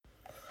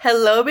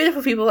Hello,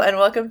 beautiful people, and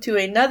welcome to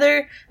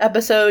another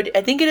episode.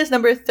 I think it is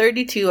number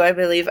 32, I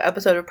believe,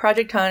 episode of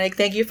Project Tonic.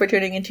 Thank you for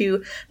tuning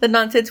into the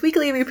Nonsense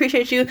Weekly. We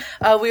appreciate you.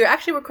 We are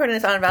actually recording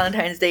this on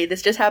Valentine's Day.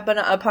 This just happened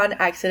upon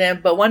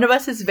accident, but one of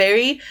us is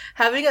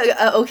having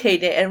a okay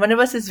day, and one of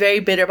us is very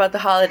bitter about the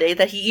holiday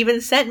that he even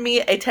sent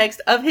me a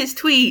text of his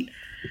tweet.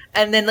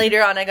 And then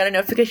later on, I got a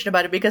notification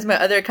about it because my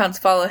other accounts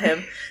follow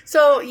him.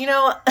 So,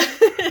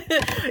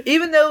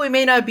 even though we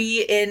may not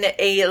be in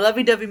a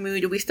lovey-dovey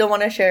mood, we still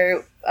want to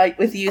share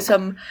with you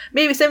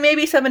maybe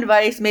some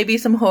advice, maybe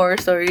some horror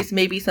stories,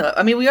 maybe some.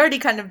 I mean, we already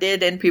kind of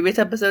did in previous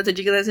episodes that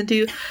you can listen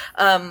to.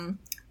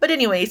 But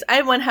anyways,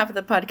 I'm one half of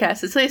the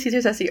podcast. It's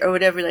Caesar Sassy, or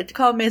whatever you like to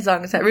call me, as long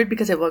as it's not rude,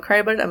 because I will cry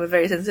about it. I'm a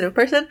very sensitive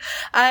person.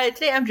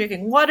 Today I'm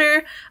drinking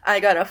water. I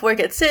got off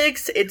work at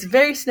 6. It's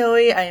very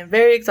snowy. I am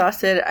very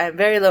exhausted. I am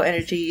very low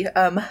energy.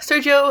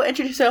 Sergio,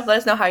 introduce yourself. Let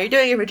us know how you're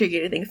doing, if you're drinking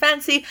anything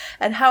fancy,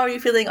 and how are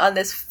you feeling on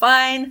this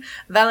fine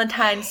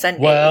Valentine's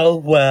Sunday?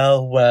 Well.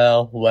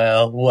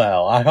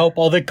 I hope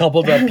all the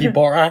coupled up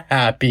people are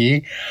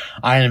happy.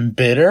 I am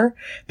bitter.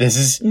 This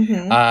is,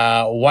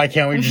 why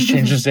can't we just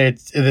change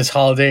this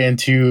holiday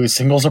into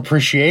Singles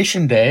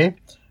Appreciation Day,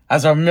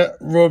 as I'm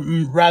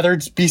rather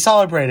be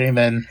celebrating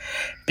than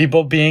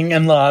people being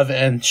in love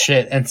and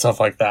shit and stuff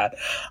like that.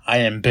 I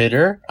am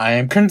bitter. I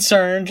am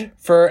concerned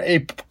for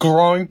a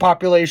growing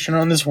population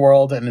on this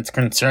world, and it's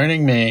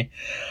concerning me.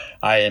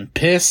 I am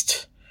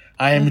pissed.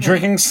 I am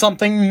drinking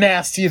something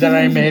nasty that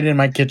I made in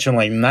my kitchen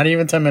like not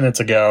even 10 minutes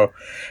ago,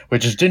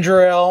 which is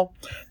ginger ale,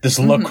 this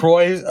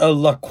LaCroix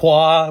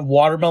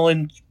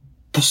watermelon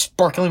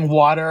sparkling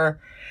water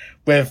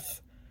with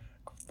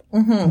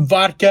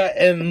vodka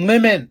and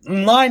lemon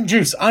and lime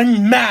juice.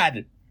 I'm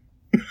mad.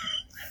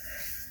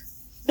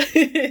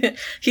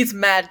 He's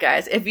mad,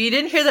 guys. If you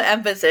didn't hear the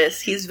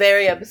emphasis, he's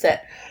very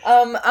upset.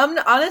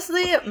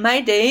 Honestly, my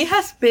day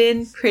has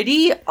been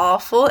pretty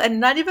awful, and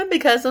not even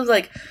because of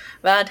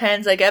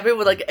Valentine's,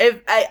 everyone,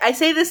 if I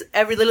say this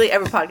literally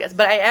every podcast,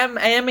 but I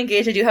am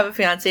engaged. I do have a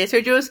fiance.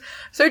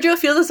 Sergio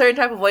feels a certain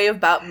type of way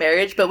about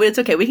marriage, but it's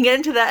okay. We can get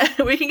into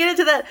that. We can get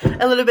into that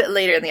a little bit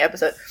later in the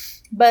episode.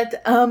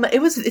 But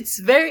it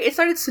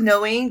started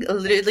snowing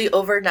literally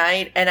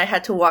overnight, and I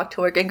had to walk to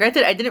work. And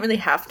granted, I didn't really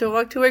have to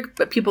walk to work,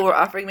 but people were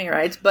offering me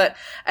rides, but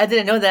I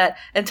didn't know that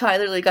until I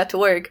literally got to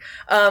work.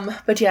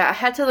 But yeah, I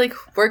had to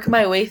work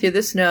my way through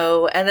the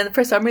snow, and then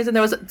for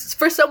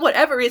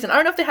whatever reason, I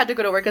don't know if they had to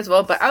go to work as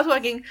well, but I was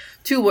walking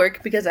to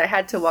work because I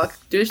had to walk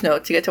through snow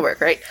to get to work,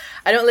 right?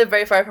 I don't live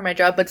very far from my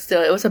job, but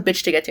still, it was a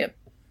bitch to get to.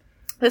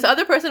 This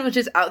other person was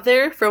just out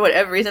there for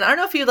whatever reason. I don't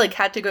know if he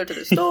had to go to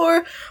the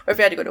store, or if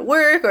he had to go to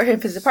work, or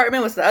if his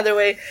apartment was the other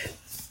way.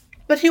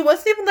 But he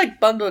wasn't even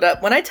bundled up.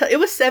 It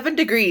was 7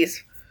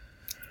 degrees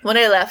when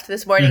I left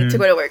this morning to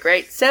go to work,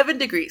 right? 7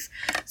 degrees.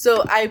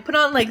 So I put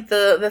on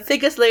the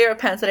thickest layer of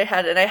pants that I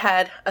had, and I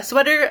had a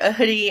sweater, a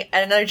hoodie,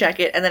 and another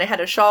jacket, and then I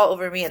had a shawl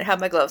over me and I had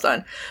my gloves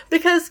on.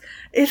 Because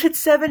if it's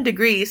 7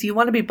 degrees, you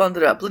want to be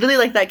bundled up. Literally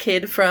like that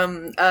kid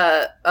from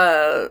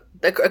A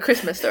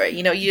Christmas Story.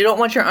 You don't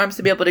want your arms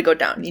to be able to go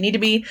down. You need to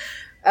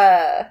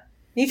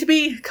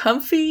be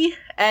comfy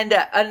and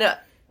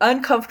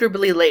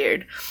uncomfortably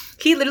layered.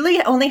 He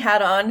literally only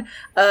had on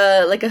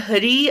a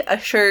hoodie, a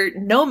shirt,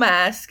 no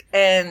mask,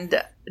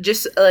 and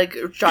just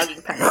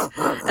jogging pants.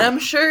 And I'm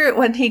sure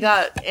when he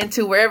got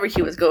into wherever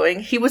he was going,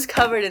 he was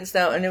covered in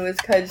snow, and it was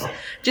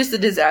just a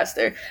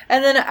disaster.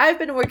 And then I've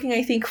been working,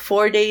 I think,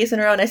 4 days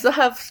in a row, and I still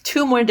have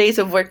 2 more days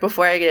of work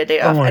before I get a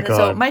day off. Oh my God.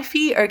 So my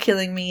feet are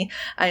killing me.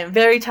 I am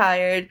very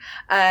tired.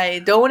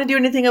 I don't want to do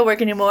anything at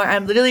work anymore.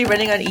 I'm literally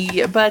running on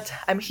E, but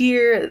I'm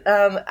here.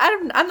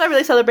 I'm not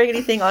really celebrating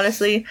anything,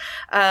 honestly.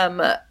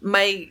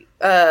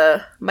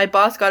 My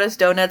boss got us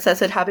donuts that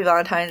said Happy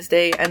Valentine's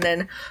Day, and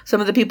then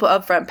some of the people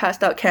up front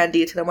passed out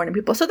candy to the morning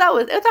people. So that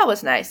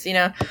was nice,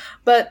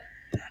 But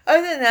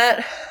other than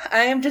that,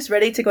 I am just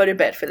ready to go to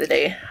bed for the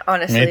day,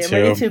 honestly. Me too.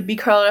 I'm ready to be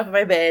curled up in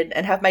my bed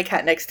and have my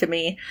cat next to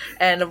me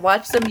and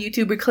watch some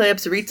YouTuber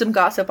clips, read some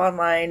gossip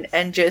online,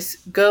 and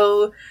just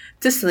go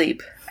to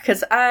sleep.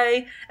 Because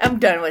I am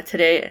done with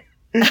today.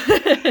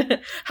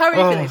 How are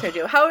you feeling,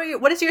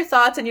 Sergio? What is your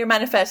thoughts and your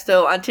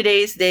manifesto on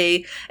today's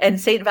day and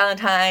Saint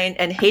Valentine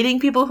and hating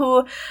people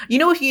who you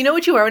know what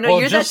you are? Well,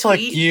 you're just that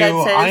tweet that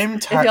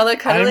says if y'all are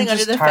cuddling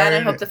under the fan,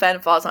 I hope the fan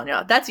falls on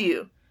y'all. That's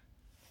you.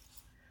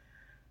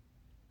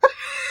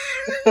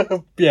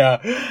 Yeah.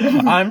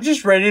 I'm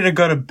just ready to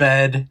go to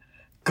bed.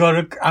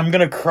 I'm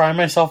gonna cry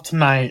myself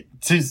tonight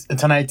to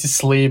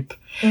sleep,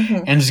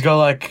 and just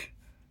go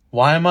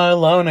why am I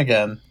alone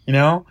again?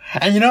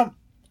 And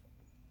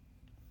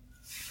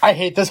I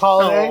hate this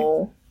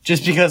holiday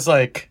just because,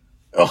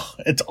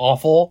 it's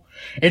awful.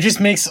 It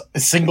just makes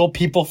single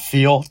people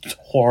feel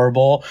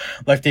horrible,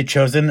 like they've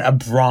chosen a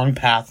wrong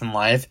path in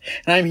life.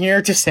 And I'm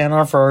here to stand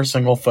up for our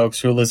single folks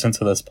who listen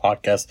to this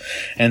podcast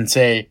and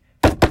say,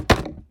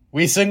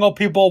 we single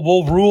people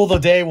will rule the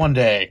day one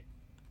day.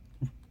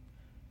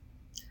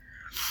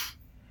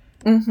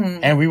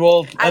 And we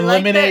will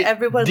eliminate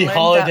the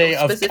holiday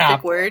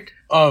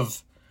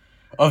of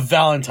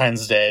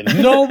Valentine's Day.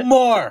 No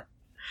more!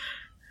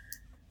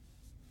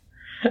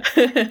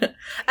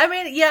 I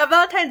mean, yeah,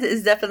 Valentine's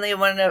is definitely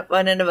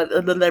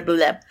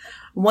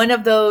one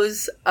of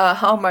those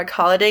Hallmark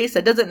holidays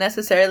that doesn't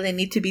necessarily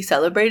need to be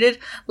celebrated.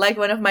 Like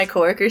one of my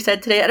coworkers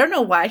said today, I don't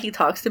know why he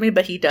talks to me,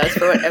 but he does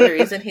for whatever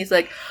reason. He's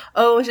like,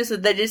 "Oh, it's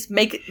just they just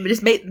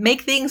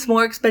make things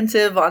more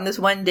expensive on this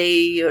one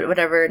day or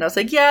whatever." And I was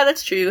like, "Yeah,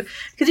 that's true,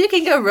 because you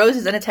can get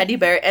roses and a teddy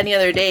bear any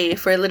other day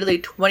for literally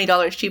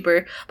 $20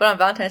 cheaper. But on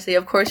Valentine's Day,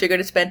 of course, you're going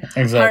to spend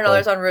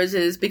 $100 on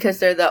roses because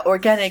they're the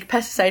organic,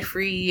 pesticide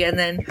free, and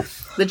then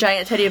the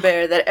giant teddy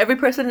bear that every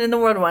person in the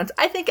world wants.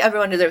 I think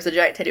everyone deserves a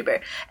giant teddy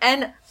bear."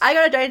 And I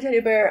got a giant teddy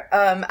bear,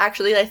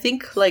 actually, I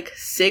think like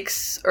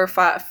 6 or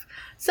 5,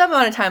 some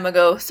amount of time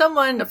ago.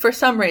 Someone, for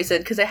some reason,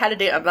 because I had a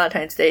date on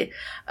Valentine's Day,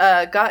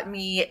 got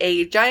me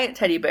a giant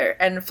teddy bear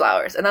and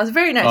flowers. And I was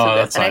very nice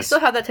with them. And I still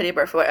have that teddy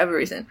bear for whatever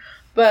reason.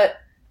 But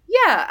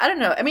yeah, I don't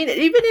know. I mean,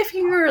 even if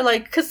you're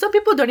like, because some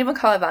people don't even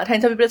call it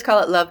Valentine's, some people just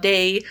call it Love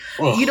Day.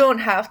 Ugh. You don't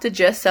have to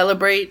just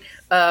celebrate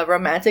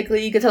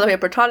romantically. You can celebrate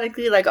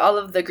platonically. Like all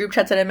of the group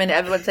chats that I'm in,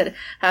 everyone said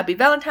Happy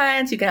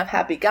Valentine's. You can have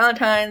Happy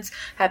Galentine's,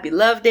 Happy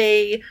Love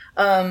Day.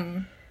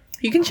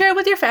 You can share it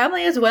with your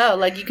family as well.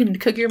 Like, you can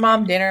cook your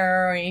mom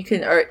dinner,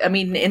 or I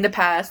mean, in the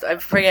past, I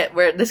forget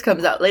where this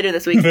comes out later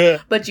this week,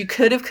 but you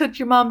could have cooked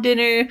your mom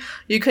dinner.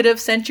 You could have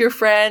sent your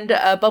friend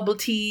bubble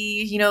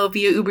tea,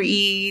 via Uber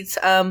Eats.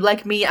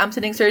 Like me, I'm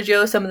sending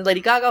Sergio some of the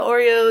Lady Gaga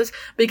Oreos,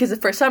 because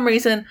for some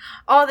reason,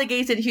 all the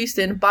gays in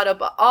Houston bought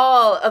up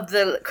all of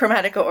the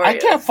Chromatica Oreos. I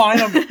can't find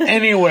them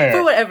anywhere.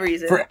 For whatever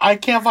reason. I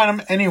can't find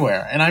them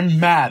anywhere, and I'm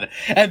mad.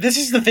 And this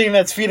is the thing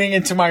that's feeding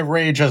into my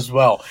rage as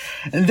well.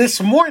 And this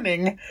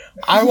morning,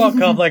 I woke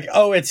up like,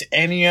 oh, it's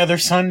any other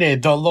Sunday,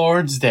 the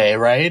Lord's Day,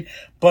 right?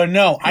 But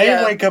no,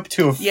 I wake up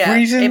to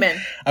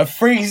a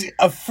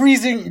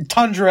freezing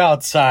tundra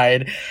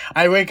outside.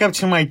 I wake up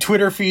to my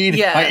Twitter feed,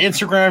 my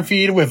Instagram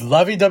feed with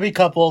lovey-dovey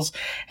couples,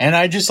 and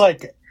I just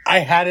I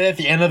had it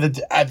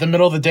at the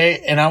middle of the day,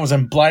 and I was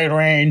in blind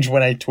range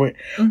when I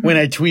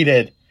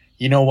tweeted,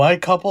 you know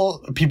what,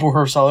 people who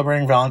are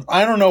celebrating Valentine's,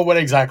 I don't know what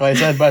exactly I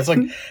said, but it's like,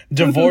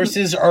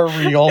 divorces are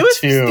real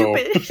too.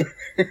 Stupid.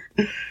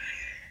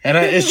 And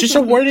it's just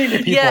a warning to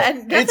people. Yeah,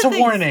 and it's a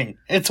warning.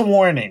 It's a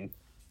warning.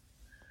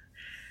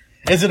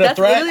 Is it a threat?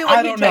 That's literally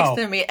what he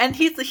texted me. And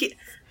he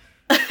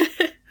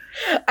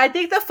I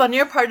think the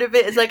funnier part of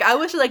it is, I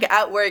was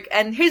at work,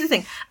 and here's the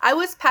thing. I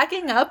was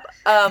packing up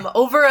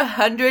over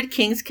 100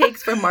 King's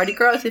Cakes for Mardi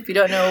Gras, if you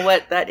don't know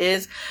what that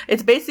is.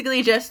 It's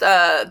basically just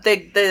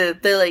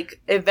the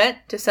event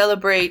to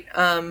celebrate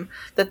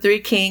the 3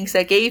 kings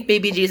that gave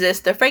baby Jesus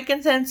the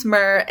frankincense,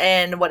 myrrh,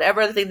 and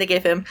whatever other thing they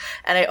gave him.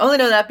 And I only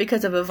know that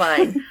because of a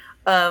Vine.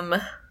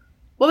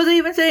 What was I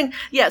even saying?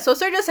 Yeah, so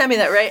Sergio sent me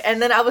that, right?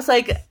 And then I was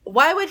like,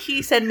 why would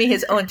he send me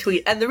his own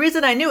tweet? And the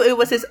reason I knew it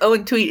was his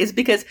own tweet is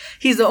because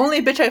he's the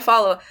only bitch I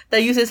follow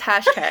that uses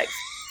hashtags.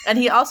 And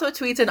he also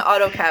tweets in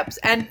auto caps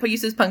and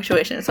uses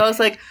punctuation. So I was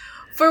like,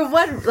 for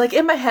what?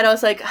 In my head, I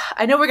was like,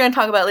 I know we're going to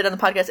talk about it later on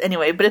the podcast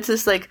anyway, but it's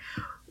just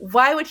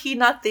why would he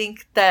not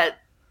think that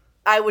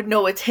I would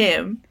know it's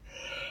him?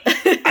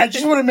 I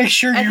just want to make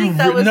sure I think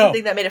that was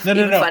something that made it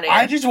even funnier.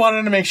 I just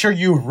wanted to make sure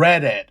you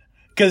read it.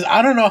 Because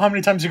I don't know how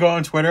many times you go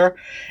on Twitter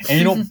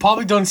and you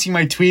probably don't see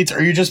my tweets,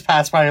 or you just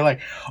pass by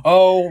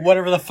oh,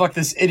 whatever the fuck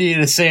this idiot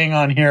is saying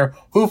on here.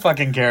 Who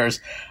fucking cares?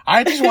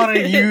 I just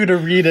wanted you to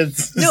read it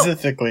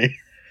specifically.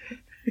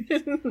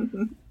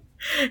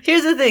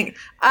 Here's the thing.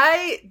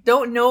 I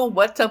don't know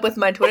what's up with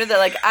my Twitter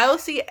that I'll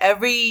see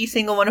every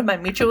single one of my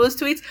mutuals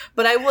tweets,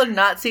 but I will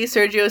not see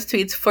Sergio's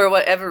tweets for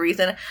whatever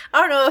reason.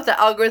 I don't know if the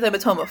algorithm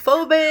is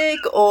homophobic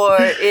or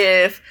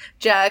if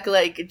Jack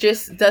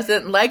just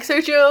doesn't like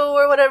Sergio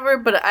or whatever,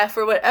 but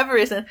for whatever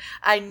reason,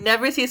 I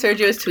never see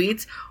Sergio's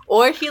tweets.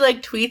 Or he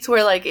tweets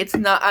where it's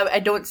not, I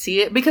don't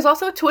see it, because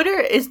also Twitter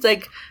is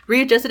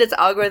readjusted its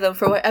algorithm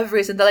for whatever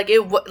reason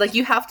that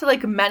you have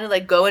to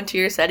manually go into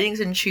your settings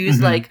and choose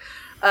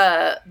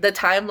the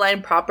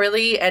timeline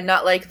properly, and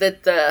not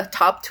the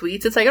top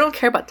tweets. It's I don't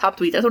care about top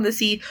tweets. I just want to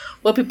see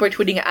what people are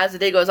tweeting as the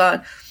day goes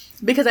on,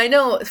 because I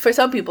know for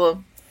some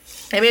people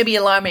it may be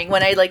alarming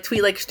when I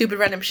tweet stupid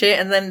random shit,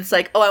 and then it's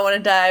oh, I want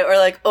to die,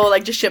 or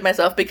just shit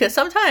myself, because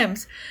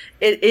sometimes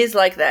it is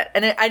like that.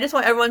 And I just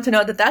want everyone to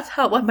know that that's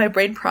what my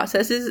brain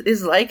processes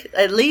is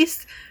at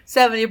least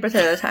 70% of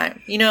the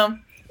time.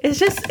 It's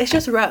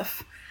just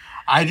rough.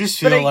 I just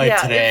feel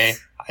today.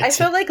 I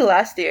felt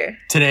last year.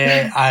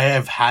 Today, I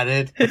have had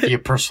it be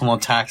personal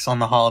attacks on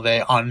the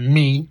holiday on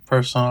me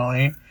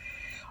personally.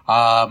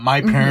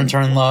 My parents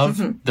are in love.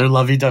 Mm-hmm. They're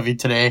lovey-dovey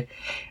today.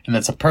 And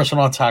it's a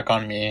personal attack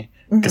on me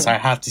because I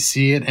have to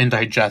see it and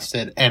digest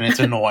it. And it's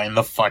annoying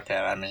the fuck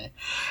out of me.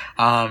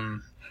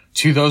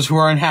 To those who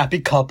are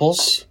unhappy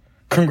couples,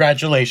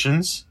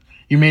 congratulations.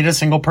 You made a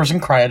single person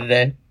cry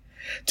today.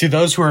 To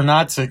those who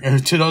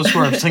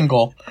are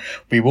single,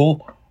 we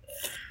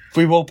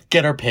will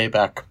get our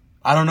payback.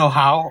 I don't know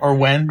how or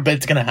when, but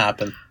it's gonna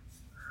happen.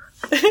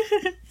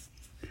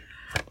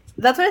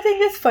 That's what I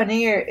think is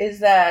funnier is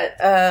that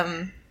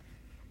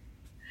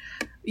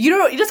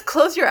You just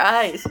close your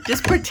eyes.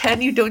 Just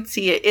pretend you don't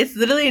see it. It's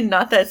literally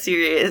not that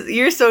serious.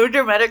 You're so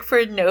dramatic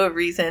for no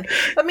reason.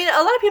 I mean,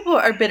 a lot of people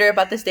are bitter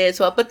about this day as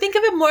well, but think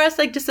of it more as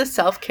like just a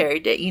self-care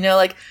day. You know,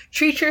 like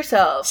treat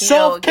yourself. You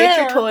know, get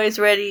your toys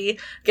ready,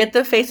 get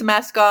the face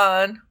mask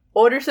on,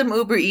 order some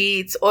Uber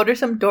Eats, order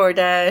some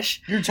DoorDash.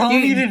 You're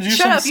telling me to do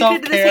some self-care you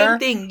could do the same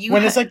thing.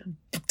 When it's like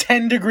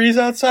 10 degrees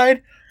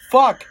outside?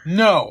 Fuck,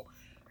 no.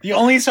 The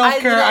only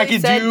self-care I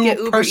can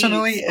do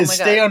personally is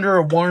stay under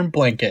a warm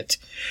blanket.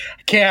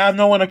 I can't have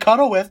no one to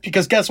cuddle with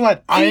because guess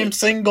what? I am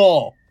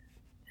single.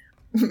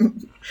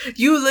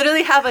 You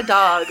literally have a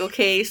dog,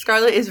 okay?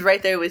 Scarlett is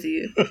right there with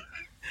you.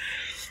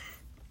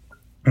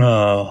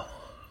 Oh.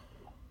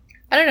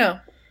 I don't know.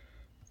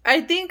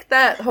 I think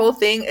that whole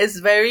thing is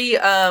very,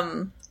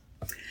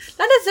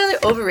 not necessarily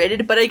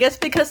overrated, but I guess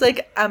because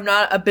like I'm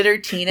not a bitter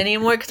teen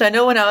anymore. Because I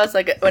know when I was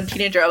like a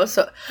teenager, I was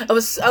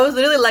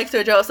literally like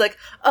Sergio. I was like,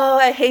 oh,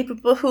 I hate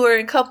people who are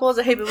in couples.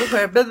 I hate people who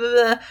are blah blah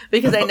blah.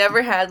 Because I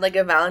never had like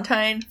a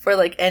Valentine for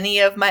like any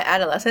of my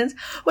adolescence.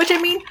 Which I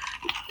mean,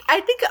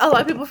 I think a lot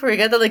of people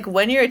forget that like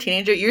when you're a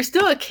teenager, you're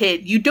still a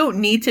kid. You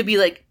don't need to be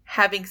like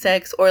having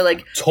sex or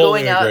like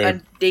going out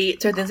on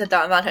dates or things like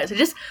that on Valentine's. So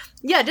just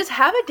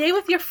have a day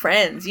with your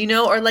friends, you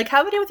know, or like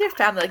have a day with your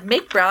family, like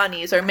make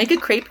brownies or make a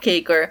crepe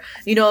cake or,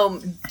 you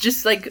know,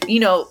 just like, you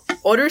know,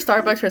 order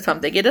Starbucks or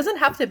something. It doesn't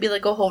have to be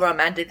like a whole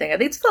romantic thing. I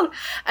think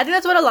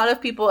that's what a lot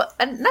of people,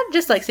 and not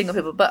just like single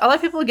people, but a lot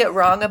of people get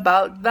wrong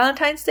about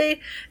Valentine's Day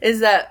is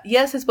that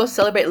yes, it's supposed to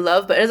celebrate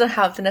love, but it doesn't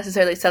have to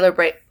necessarily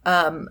celebrate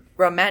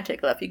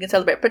romantic love. You can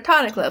celebrate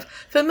platonic love,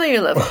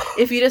 familiar love.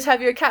 If you just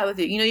have your cat with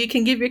you, you know, you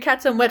can give your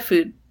cat some wet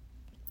food.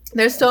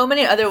 There's so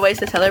many other ways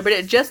to celebrate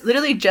it. Just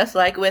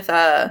like with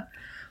what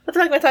the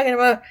fuck am I talking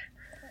about?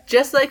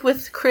 Just like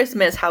with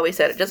Christmas, how we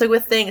said it. Just like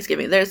with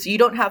Thanksgiving, you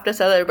don't have to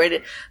celebrate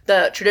it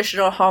the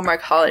traditional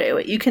Hallmark holiday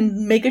way. You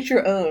can make it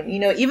your own. You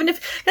know, even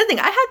if the thing,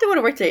 I had to go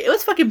to work today. It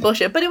was fucking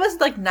bullshit, but it was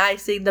like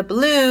nice seeing the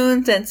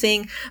balloons and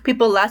seeing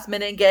people last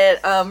minute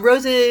get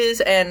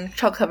roses and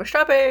chocolate covered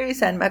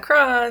strawberries and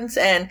macarons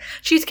and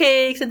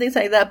cheesecakes and things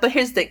like that. But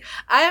here's the thing: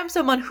 I am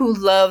someone who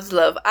loves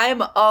love. I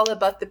am all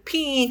about the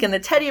pink and the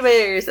teddy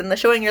bears and the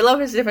showing your love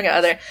to a significant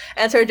other.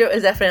 And Sergio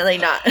is definitely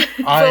not.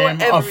 I am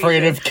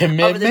afraid of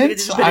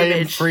commitment. I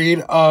am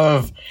afraid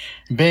of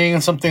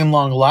being something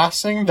long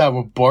lasting that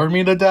would bore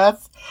me to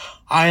death.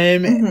 I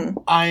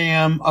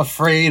am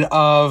afraid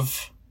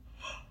of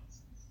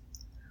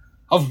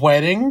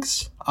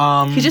weddings.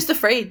 He's just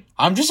afraid.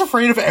 I'm just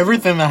afraid of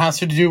everything that has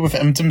to do with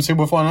intimacy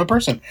with one other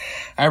person.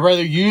 I'd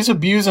rather use,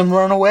 abuse, and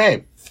run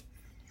away.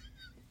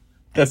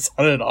 That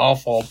sounded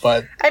awful,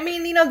 but I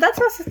mean, you know, that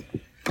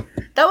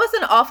was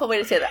an awful way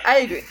to say that. I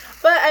agree.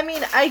 But I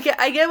mean, I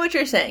get what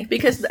you're saying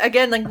because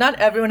again, like not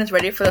everyone is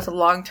ready for those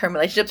long-term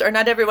relationships or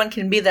not everyone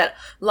can be that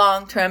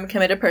long-term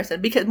committed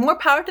person because more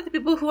power to the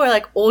people who are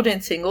like old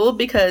and single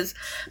because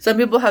some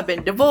people have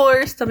been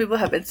divorced, some people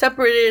have been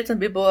separated, some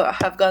people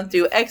have gone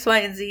through X, Y,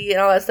 and Z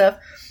and all that stuff.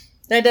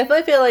 And I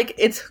definitely feel like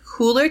it's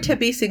cooler to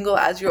be single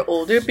as you're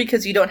older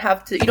because you don't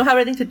have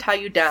anything to tie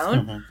you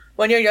down. Mm-hmm.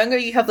 When you're younger,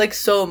 you have like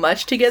so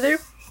much together.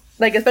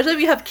 Like especially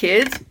if you have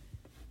kids.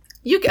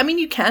 You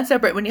can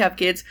separate when you have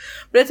kids,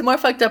 but it's more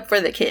fucked up for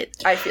the kid,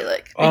 I feel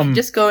like.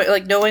 Just going,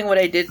 like, knowing hold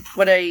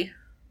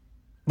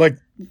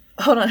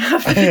on, I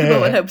have to think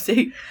about what I'm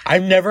saying.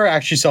 I've never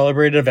actually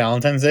celebrated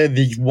Valentine's Day.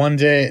 The one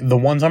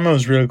time I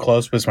was really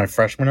close was my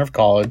freshman year of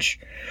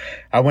college.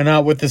 I went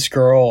out with this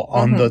girl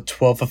on the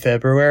 12th of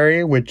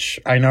February,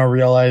 which I now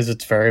realize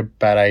it's a very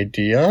bad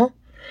idea.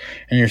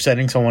 And you're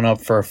setting someone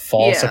up for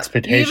false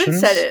expectations. You even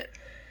said it.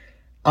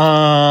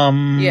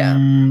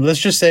 Let's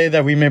just say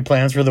that we made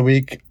plans for the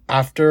week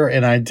after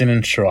and I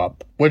didn't show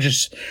up. Was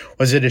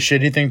it a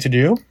shitty thing to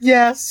do?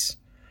 Yes.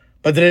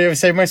 But did I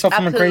save myself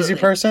from a crazy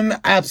person?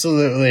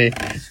 Absolutely.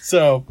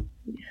 So,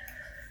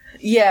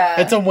 yeah.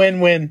 It's a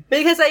win-win.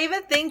 Because I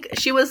even think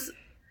she was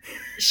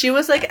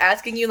like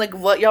asking you like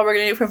what y'all were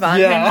gonna do for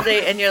Valentine's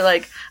Day and you're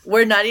like,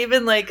 we're not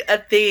even like a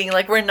thing.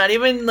 Like we're not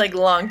even like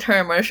long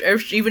term or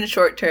even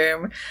short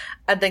term.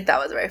 I think that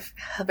was very,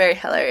 very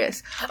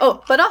hilarious.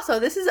 Oh, but also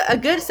this is a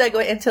good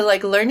segue into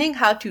like learning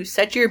how to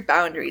set your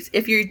boundaries.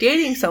 If you're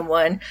dating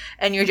someone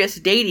and you're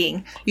just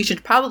dating, you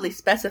should probably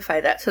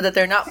specify that so that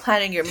they're not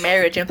planning your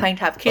marriage and planning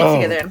to have kids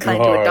together and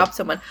planning to adopt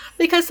someone.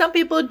 Because some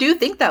people do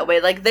think that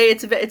way. Like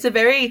it's a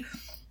very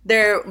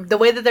the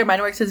way that their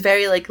mind works is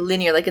very like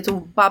linear, like it's a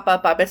bop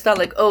bop bop. It's not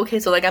like, oh, okay,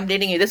 so like I'm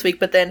dating you this week,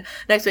 but then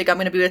next week I'm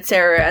gonna be with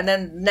Sarah, and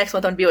then next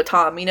month I'm gonna be with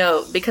Tom, you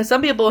know, because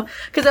some people,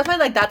 because I find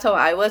like that's how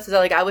I was, is that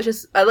like I was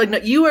just no,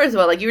 you were as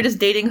well, like you were just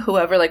dating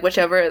whoever, like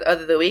whichever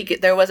other the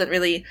week. There wasn't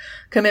really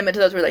commitment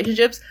to those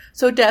relationships.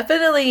 So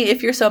definitely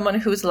if you're someone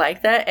who's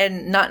like that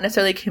and not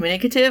necessarily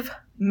communicative,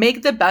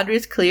 make the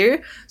boundaries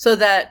clear so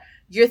that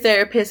your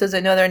therapist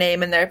doesn't know their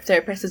name and their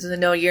therapist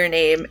doesn't know your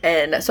name,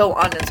 and so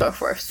on and so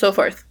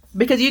forth.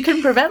 Because you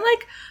can prevent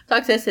like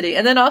toxicity.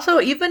 And then also,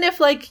 even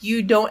if like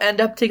you don't end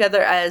up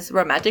together as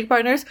romantic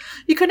partners,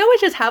 you can always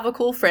just have a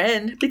cool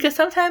friend, because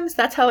sometimes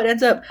that's how it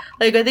ends up.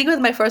 Like I think with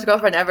my first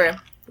girlfriend ever,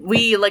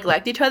 we like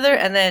liked each other,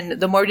 and then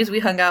the more days we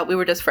hung out, we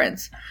were just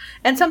friends.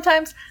 And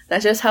sometimes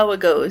that's just how it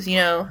goes, you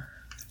know.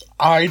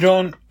 I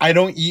don't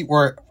eat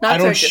where Not I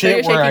don't Sergio,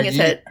 shit Sergio's where I shaking his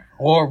eat, head.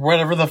 or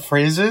whatever the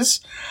phrase is.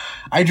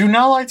 I do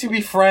not like to be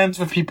friends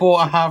with people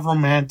I have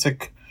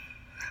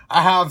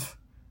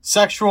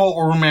sexual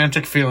or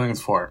romantic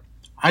feelings for.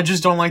 I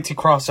just don't like to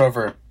cross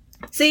over.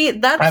 See,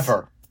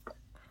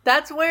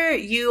 that's where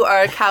you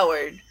are a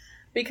coward,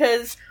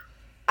 because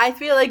I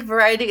feel like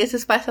variety is the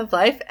spice of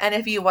life, and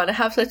if you want to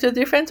have sex with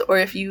your friends, or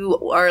if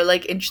you are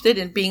like interested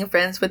in being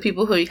friends with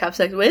people who you have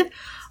sex with,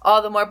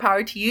 all the more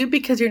power to you,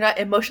 because you're not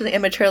emotionally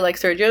immature like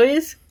Sergio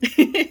is.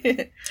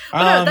 But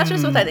no, that's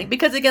just what I think,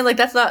 because again, like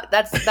that's what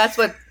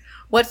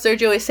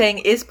Sergio is saying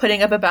is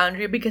putting up a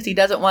boundary, because he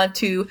doesn't want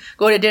to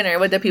go to dinner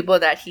with the people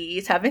that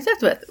he's having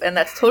sex with, and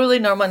that's totally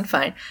normal and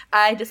fine.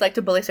 I just like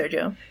to bully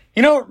Sergio.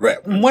 You know,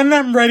 when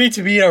I'm ready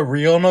to be a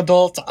real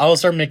adult, I'll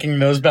start making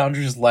those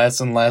boundaries less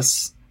and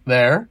less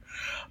there.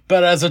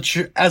 But as a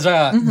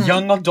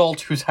young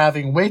adult who's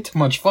having way too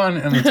much fun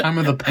in the time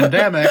of the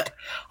pandemic,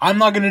 I'm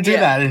not going to do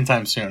that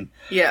anytime soon.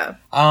 Yeah.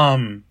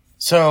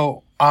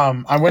 So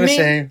I want to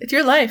say it's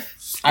your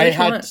life. I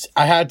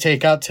had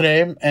takeout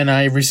today, and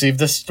I received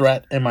this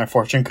threat in my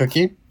fortune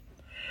cookie,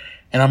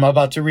 and I'm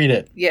about to read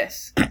it.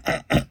 Yes.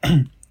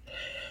 The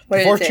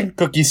fortune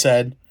cookie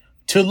said,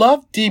 "To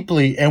love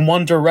deeply in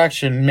one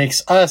direction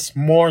makes us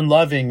more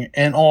loving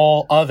in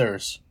all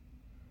others."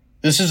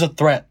 This is a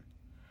threat.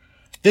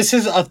 This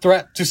is a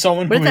threat to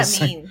someone who is... What does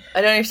that mean?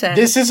 I don't understand.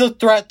 This is a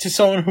threat to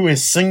someone who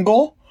is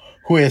single,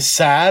 who is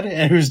sad,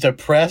 and who's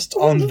depressed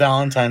on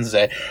Valentine's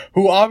Day,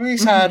 who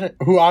obviously had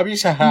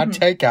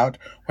takeout,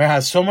 who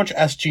has so much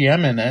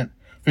SGM in it,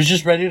 who's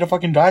just ready to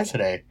fucking die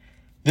today.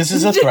 This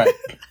is a threat.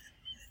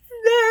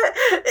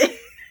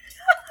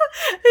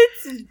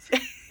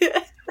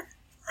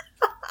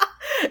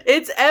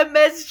 It's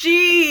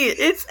MSG.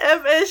 It's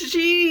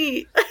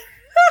MSG.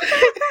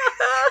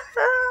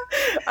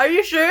 Are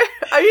you sure?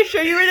 Are you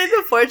sure you read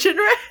the fortune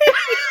right?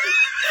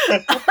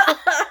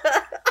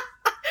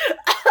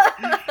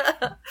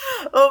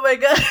 Oh my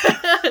god.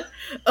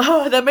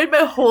 Oh, that made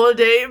my whole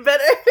day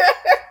better.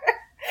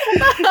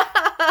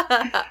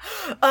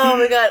 Oh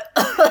my god.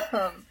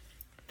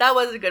 That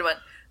was a good one.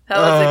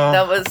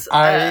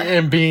 I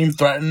am being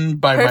threatened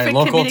by my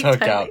local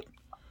takeout.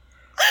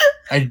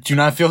 I do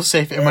not feel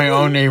safe in my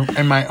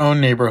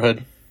own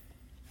neighborhood.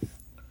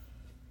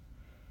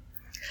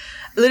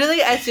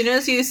 Literally, as soon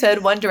as you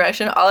said One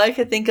Direction, all I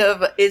could think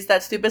of is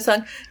that stupid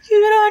song,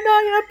 "You Don't Know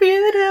You're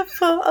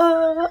Beautiful."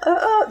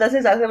 That's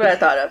exactly what I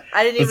thought of.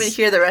 I didn't even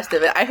hear the rest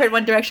of it. I heard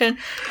One Direction,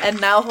 and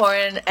Niall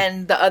Horan,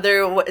 and the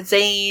other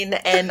Zayn,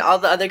 and all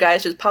the other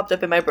guys just popped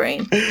up in my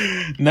brain.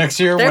 Next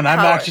year, when I'm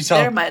actually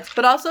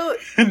but also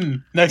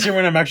next year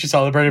when I'm actually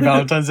celebrating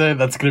Valentine's Day,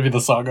 that's gonna be the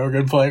song I'm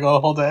gonna play all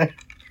the whole day.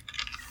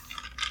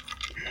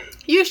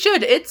 You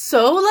should. It's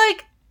so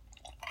like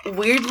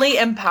weirdly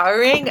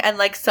empowering and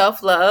like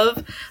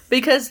self-love,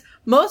 because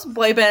most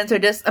boy bands are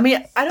just, here's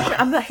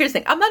the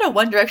thing, I'm not a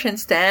One Direction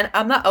stan,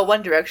 I'm not a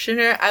One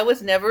Directioner, I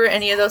was never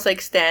any of those like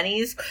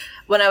stannies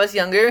when I was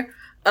younger,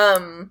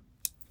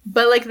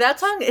 but like that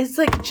song is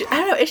like, I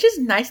don't know, it's just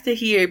nice to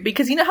hear,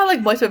 because you know how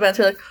like boy bands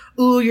are like,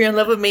 ooh, you're in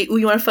love with me, ooh,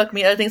 you want to fuck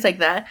me, other things like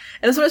that,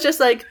 and this one's just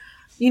like,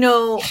 you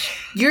know,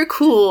 you're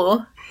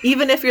cool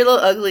even if you're a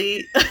little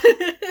ugly.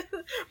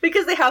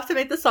 Because they have to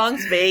make the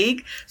songs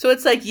vague. So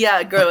it's like,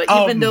 yeah, girl,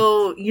 even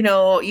though, you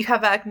know, you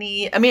have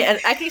acne. I mean, and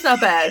acne's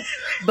not bad.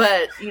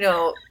 But, you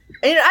know,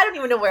 and I don't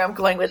even know where I'm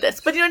going with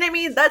this. But you know what I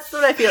mean? That's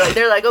what I feel like.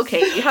 They're like,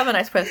 okay, you have a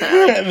nice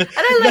personality. And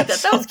I like that.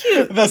 That was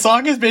cute. The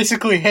song is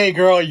basically, hey,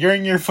 girl, you're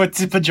in your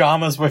footsie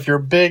pajamas with your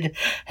big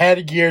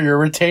headgear, your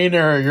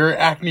retainer, your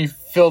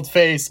acne-filled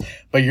face,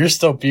 but you're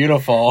still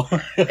beautiful.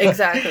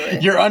 Exactly.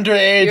 You're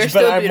underage,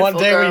 but one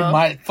day girl. We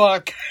might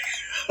fuck.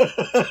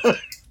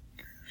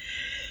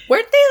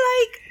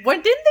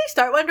 Didn't they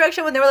start One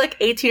Direction when they were like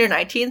 18 or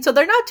 19? So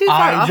they're not too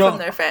far off from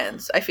their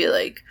fans, I feel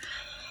like.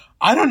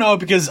 I don't know,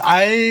 because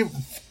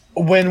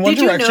when One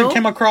Direction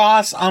came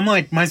across, I'm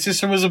like, my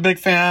sister was a big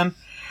fan.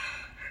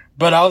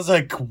 But I was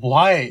like,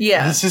 why?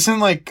 Yeah. This isn't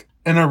like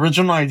an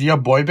original idea.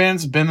 Boy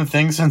band's been a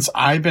thing since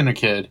I've been a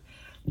kid.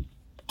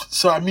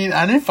 So, I mean,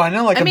 I didn't find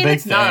it like a big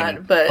it's thing.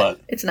 Not, but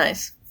it's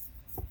nice.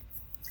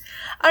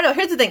 I don't know,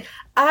 here's the thing.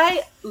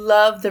 I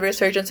love the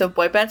resurgence of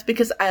boy bands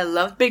because I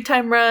love Big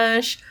Time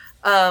Rush.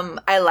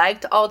 I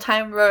liked All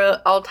Time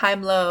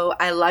Low.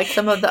 I liked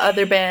some of the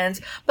other bands,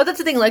 but that's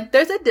the thing. Like,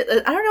 I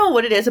don't know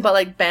what it is about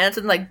like bands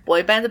and like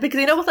boy bands, because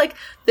you know with like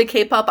the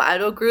K-pop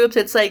idol groups,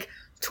 it's like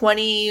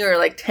 20 or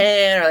like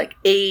 10 or like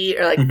 8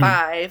 or like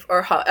 5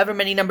 or however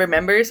many number of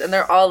members, and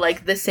they're all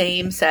like the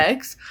same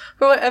sex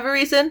for whatever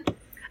reason.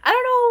 I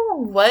don't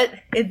know what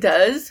it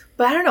does,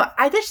 but I don't know.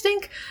 I just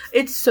think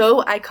it's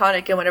so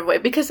iconic in whatever way,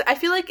 because I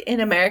feel like in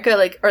America,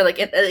 like, or like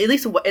at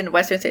least in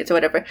Western states or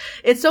whatever,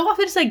 it so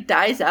often just like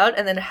dies out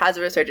and then has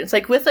a resurgence.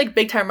 Like with like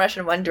Big Time Rush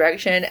and One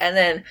Direction, and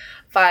then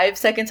 5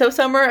 Seconds of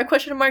Summer, a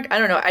question mark. I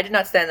don't know. I did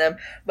not stand them,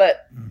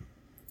 but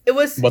it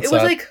was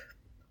like,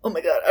 oh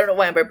my god, I don't know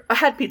why I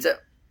had pizza.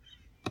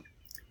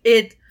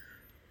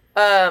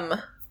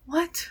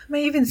 What am I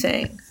even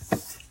saying?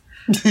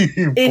 Boy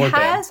It band.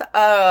 has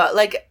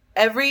like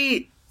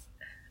every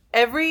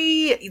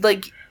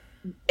like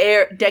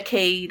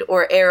decade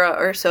or era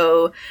or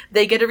so,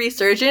 they get a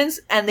resurgence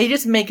and they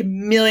just make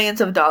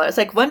millions of dollars.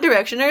 Like One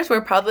Directioners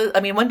were probably,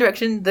 I mean, One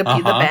Direction, the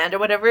band or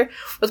whatever,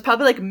 was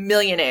probably like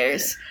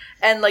millionaires.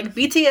 And like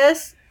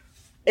BTS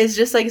is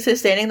just like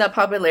sustaining that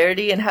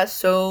popularity and has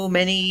so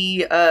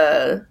many,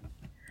 so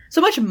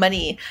much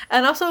money.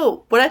 And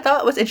also, what I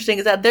thought was interesting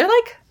is that they're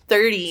like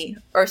 30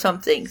 or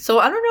something. So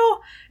I don't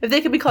know if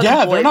they could be called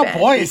a boy they're not band,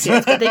 boys.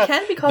 BTS, but they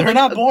can be called They're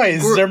like not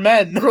boys. They're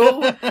men.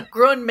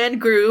 grown men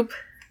group.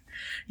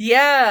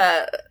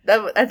 Yeah,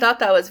 I thought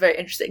that was very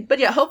interesting. But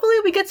yeah, hopefully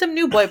we get some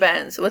new boy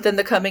bands within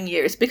the coming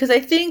years, because I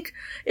think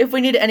if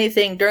we need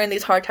anything during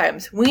these hard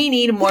times, we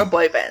need more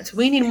boy bands.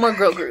 We need more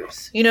girl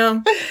groups, you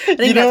know? I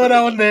think You know what I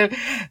we want to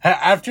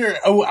after?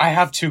 Oh, I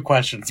have two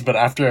questions, but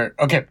after,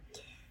 okay,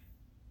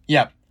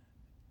 yeah,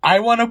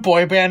 I want a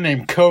boy band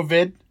named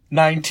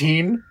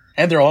COVID-19,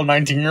 and they're all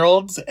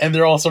 19-year-olds, and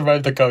they're all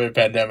survived the COVID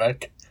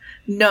pandemic.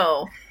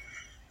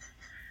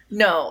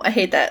 No, I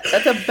hate that.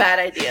 That's a bad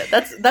idea.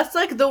 That's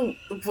like the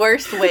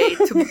worst way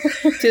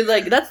to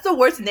like, that's the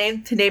worst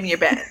name to name your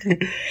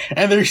band.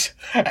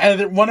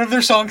 And one of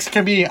their songs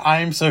can be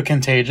 "I'm So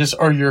Contagious"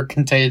 or "You're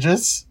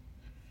Contagious."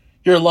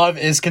 Your love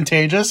is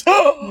contagious.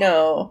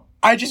 No.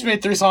 I just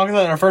made 3 songs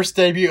on our first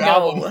debut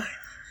album.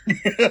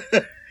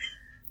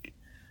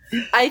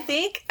 I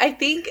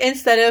think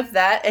instead of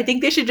that, I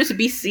think they should just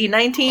be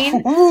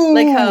C19. Ooh,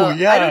 Like how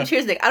yeah.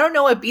 here's the thing. I don't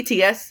know what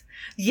BTS.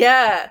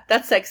 Yeah,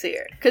 that's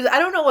sexier, because I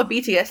don't know what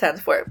BTS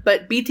stands for.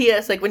 But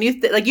BTS, like when you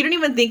like, you don't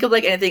even think of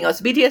like anything else.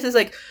 BTS is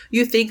like,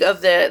 you think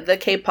of the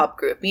K-pop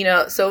group, you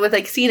know. So with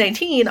like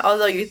C19,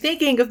 although you're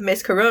thinking of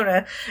Miss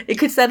Corona, it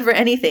could stand for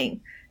anything.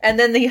 And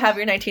then you have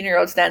your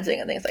 19-year-olds dancing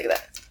and things like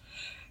that.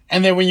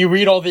 And then when you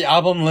read all the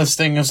album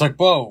listing, it's like,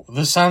 whoa,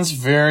 this sounds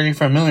very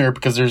familiar,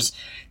 because there's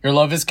Your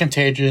Love is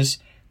Contagious,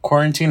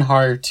 Quarantine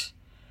Heart,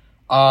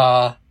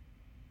 I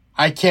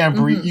Can't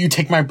Breathe, You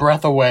Take My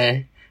Breath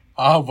Away.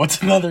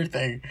 What's another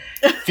thing?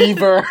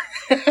 Fever.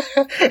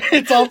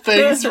 It's all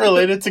things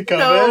related to COVID.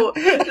 No.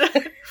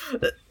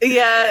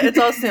 Yeah, it's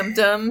all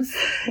symptoms.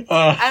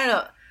 I don't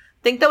know.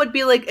 I think that would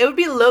be like, it would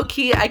be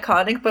low-key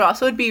iconic, but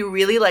also it'd be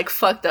really like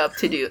fucked up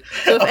to do.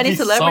 So if any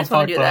celebrities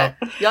want to do that,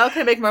 y'all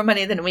can make more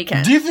money than we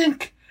can. Do you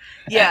think?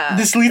 Yeah,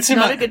 this leads to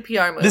not a good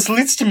PR move. This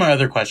leads to my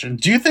other question.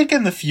 Do you think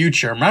in the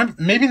future,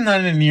 maybe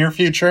not in the near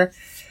future,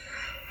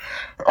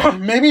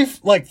 maybe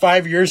like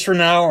 5 years from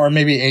now, or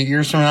maybe 8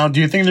 years from now, do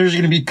you think there's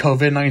going to be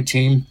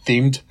COVID-19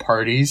 themed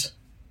parties?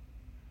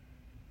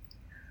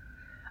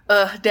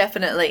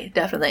 Definitely.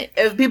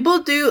 If people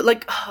do,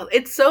 like,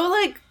 it's so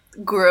like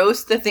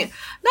gross to think,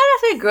 not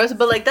necessarily gross,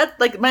 but like that,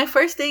 like my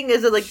first thing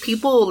is that like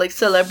people, like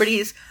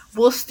celebrities,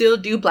 will still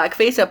do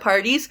blackface at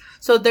parties.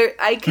 So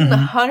I can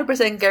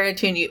 100%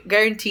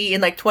 guarantee in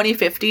like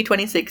 2050,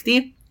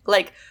 2060,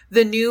 like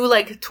the new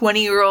like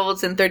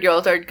 20-year-olds and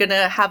 30-year-olds are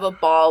gonna have a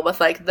ball with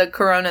like the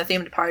Corona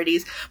themed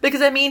parties.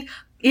 Because I mean,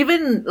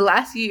 even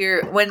last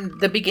year, when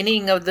the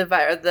beginning of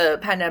the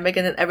pandemic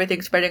and then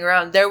everything spreading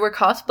around, there were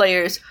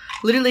cosplayers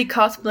literally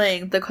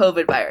cosplaying the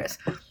COVID virus.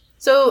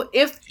 So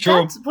if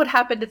that's what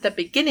happened at the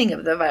beginning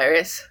of the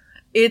virus,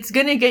 it's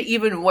gonna get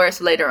even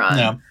worse later on.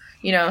 Yeah.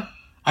 You know?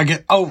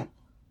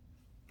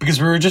 Because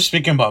we were just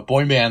speaking about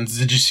boy bands.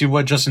 Did you see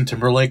what Justin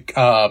Timberlake,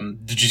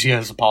 did you see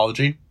his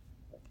apology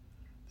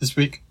this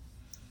week?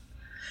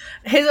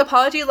 His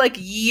apology, like,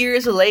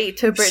 years late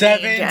to Britney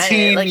 17 and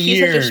Janet. Like, he's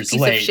such a piece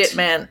late. of shit,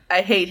 man.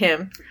 I hate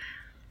him.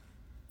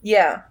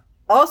 Yeah.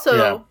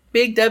 Also,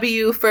 big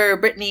W for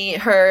Britney.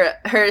 Her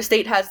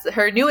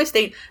new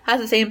estate has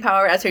the same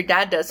power as her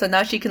dad does, so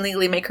now she can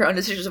legally make her own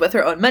decisions with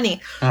her own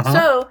money.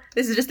 So,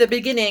 this is just the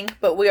beginning,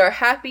 but we are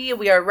happy.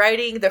 We are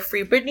riding the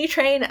Free Britney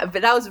train.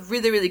 But that was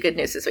really, really good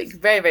news this week.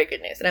 Very, very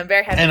good news. And I'm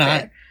very happy for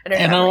her.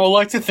 And I would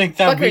like to think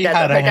that we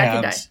had a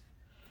hand.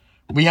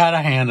 We had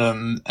a hand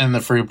in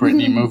the Free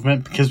Britney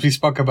movement, because we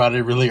spoke about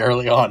it really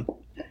early on.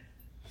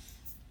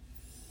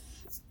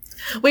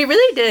 We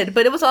really did,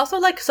 but it was also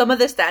like some of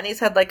the standees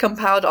had like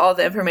compiled all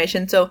the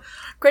information. So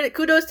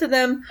kudos to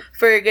them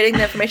for getting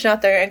the information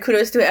out there, and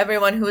kudos to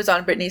everyone who was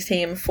on Britney's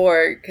team,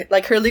 for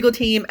like her legal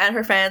team and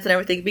her fans and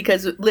everything,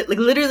 because like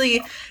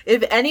literally,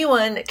 if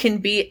anyone can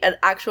be an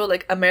actual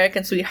like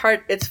American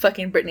sweetheart, it's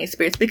fucking Britney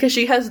Spears, because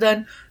she has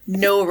done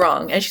no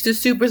wrong and she's a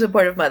super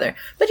supportive mother.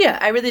 But yeah,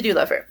 I really do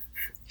love her.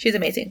 She's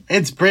amazing.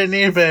 It's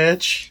Britney,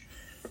 bitch.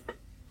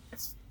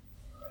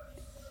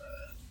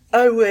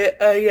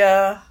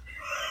 Yeah.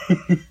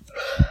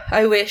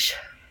 I wish.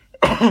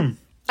 I don't wish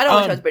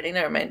I was Britney,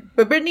 never mind.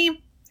 But Britney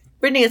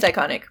is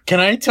iconic. Can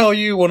I tell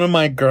you one of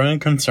my growing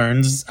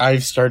concerns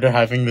I've started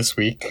having this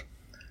week?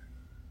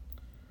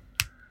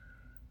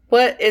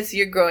 What is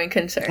your growing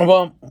concern?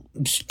 Well,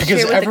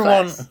 because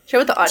everyone... Share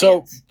with the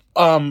audience.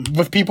 So,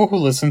 with people who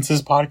listen to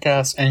this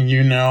podcast, and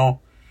you know,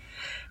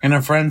 and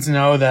our friends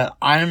know that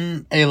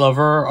I'm a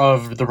lover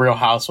of The Real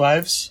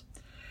Housewives.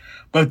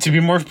 But to be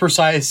more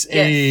precise,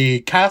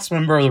 a cast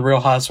member of The Real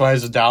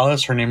Housewives of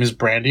Dallas, her name is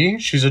Brandy.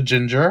 She's a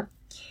ginger.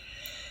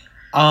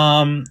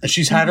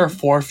 She's had her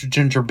fourth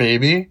ginger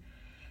baby.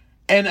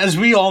 And as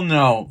we all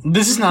know,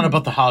 this is not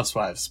about the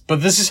housewives,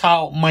 but this is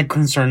how my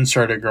concern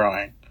started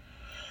growing.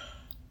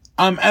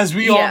 As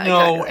we all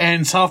know, exactly.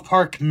 And South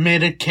Park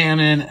made it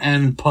canon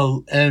and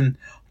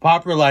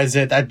popularized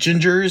it, that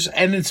gingers,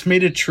 and it's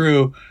made it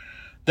true,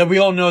 that we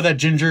all know that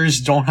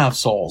gingers don't have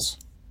souls.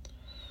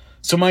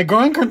 So my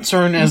growing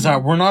concern is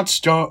that we're not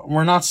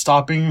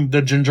stopping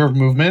the ginger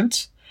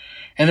movement,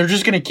 and they're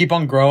just going to keep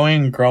on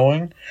growing and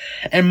growing.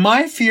 And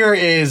my fear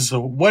is,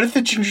 what if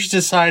the gingers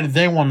decide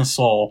they want a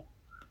soul,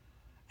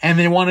 and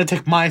they want to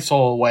take my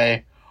soul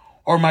away,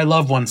 or my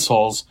loved one's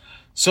souls?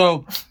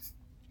 So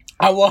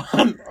I want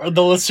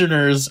the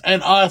listeners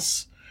and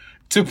us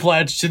to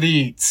pledge to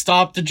the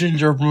Stop the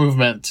Ginger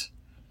movement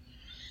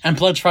and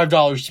pledge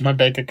 $5 to my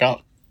bank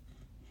account.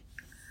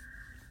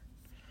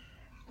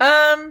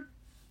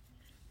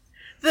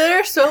 There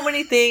are so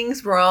many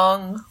things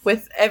wrong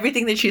with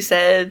everything that you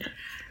said,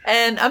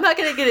 and I'm not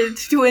going to get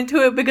too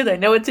into it because I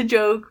know it's a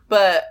joke,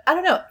 but I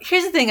don't know.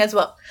 Here's the thing as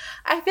well.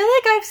 I feel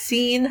like I've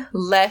seen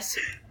less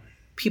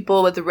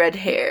people with red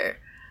hair.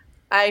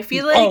 I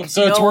feel like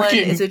no one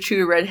is a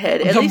true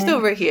redhead, at least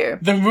over here.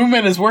 The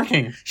movement is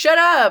working. Shut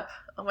up!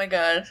 Oh my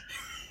god.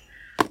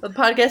 The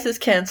podcast is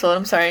canceled.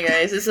 I'm sorry,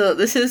 guys.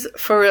 This is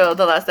for real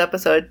the last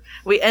episode.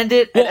 We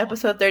ended at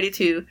episode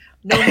 32.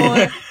 No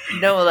more,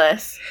 no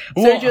less.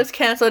 Sergio's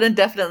canceled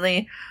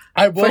indefinitely.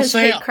 I will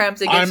say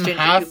I'm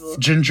half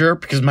ginger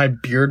because my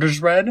beard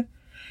is red.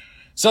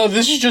 So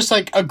this is just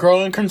like a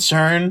growing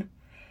concern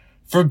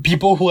for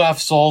people who have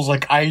souls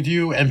like I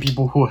do and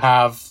people who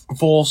have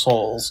full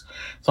souls.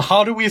 So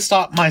how do we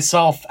stop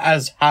myself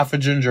as half a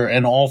ginger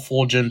and all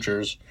full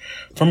gingers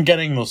from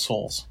getting those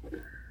souls?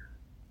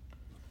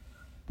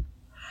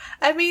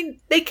 I mean,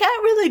 they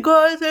can't really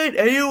go outside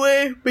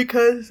anyway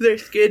because their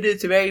skin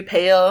is very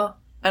pale.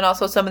 And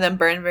also some of them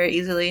burn very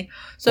easily.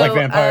 So, like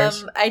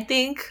vampires? I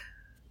think...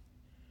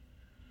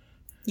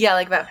 Yeah,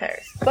 like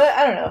vampires. But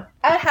I don't know.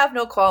 I have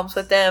no qualms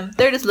with them.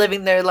 They're just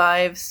living their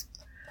lives.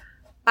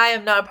 I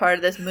am not a part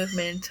of this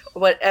movement.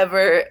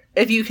 Whatever,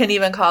 if you can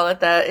even call it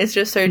that. It's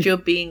just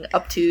Sergio being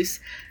obtuse.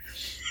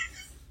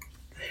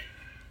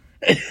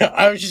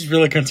 I was just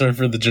really concerned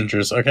for the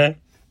gingers, okay?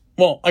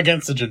 Well,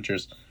 against the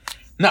gingers.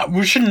 Now,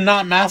 we should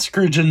not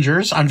massacre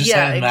gingers. I'm just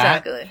saying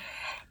exactly. that.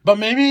 But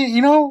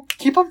maybe,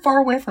 keep them far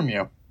away from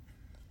you.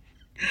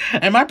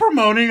 Am I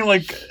promoting,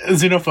 like,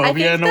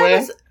 xenophobia in a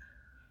way?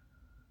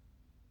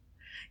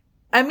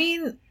 I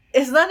mean,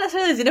 it's not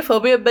necessarily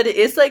xenophobia, but it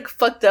is, like,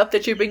 fucked up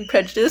that you're being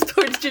prejudiced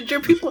towards ginger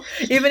people,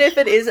 even if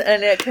it is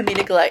in a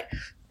comedic light.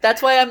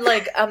 That's why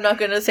I'm not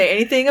going to say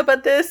anything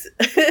about this.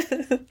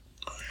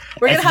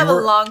 We're going to have a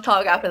long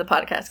talk after the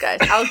podcast, guys.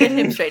 I'll get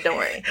him straight, don't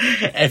worry.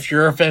 If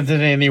you're offended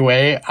in any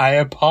way, I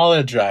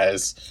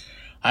apologize.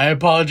 I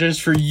apologize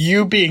for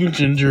you being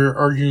ginger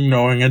or you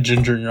knowing a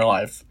ginger in your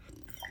life.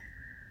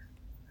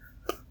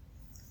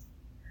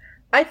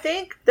 I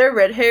think their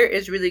red hair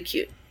is really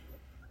cute.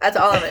 That's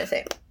all I'm going to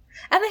say.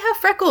 And they have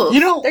freckles.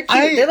 They're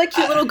cute. They're like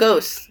cute little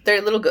ghosts.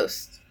 They're little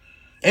ghosts.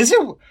 Is it...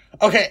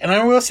 Okay, and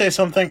I will say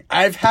something.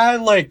 I've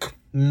had, like,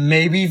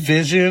 maybe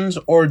visions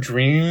or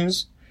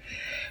dreams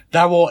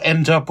that will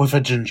end up with a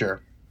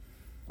ginger.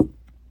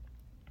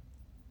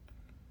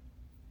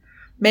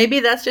 Maybe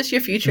that's just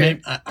your future.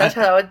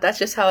 That's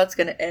just how it's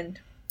gonna end.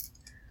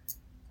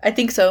 I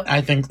think so. I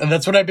think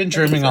that's what I've been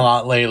dreaming a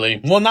lot lately.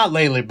 Well, not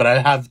lately, but I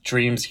have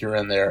dreams here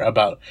and there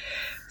about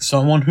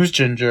someone who's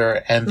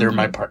ginger and they're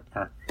my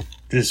partner.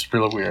 This is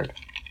really weird.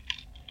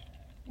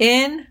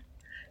 In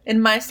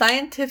my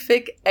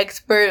scientific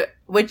expert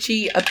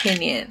witchy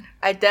opinion,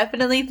 I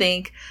definitely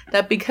think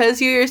that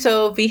because you're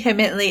so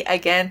vehemently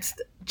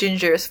against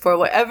gingers for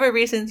whatever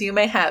reasons you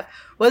may have,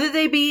 whether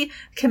they be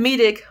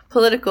comedic,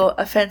 political,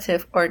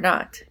 offensive, or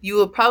not, you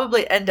will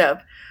probably end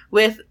up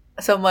with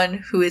someone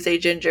who is a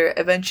ginger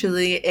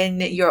eventually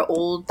in your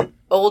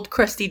old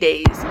crusty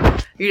days.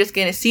 You're just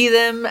going to see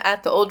them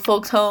at the old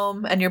folks'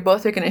 home, and you're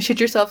both are going to shit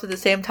yourself at the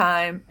same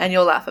time, and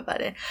you'll laugh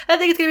about it. I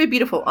think it's going to be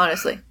beautiful,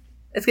 honestly.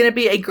 It's going to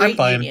be a great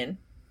union,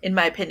 in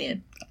my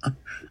opinion.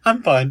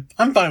 I'm fine.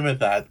 I'm fine with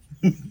that.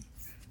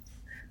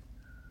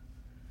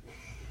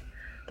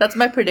 That's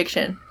my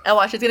prediction. And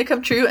watch, it's going to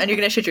come true, and you're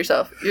going to shit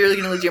yourself. You're really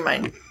going to lose your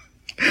mind.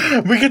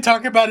 We could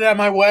talk about it at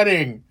my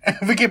wedding.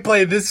 We could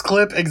play this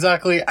clip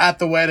exactly at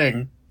the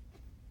wedding.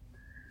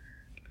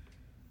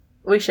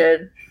 We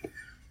should.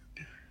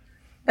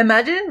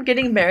 Imagine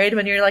getting married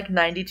when you're like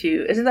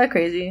 92. Isn't that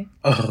crazy?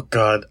 Oh,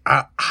 God.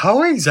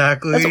 How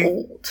exactly? That's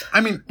old.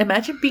 I mean,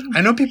 imagine being...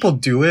 I know people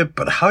do it,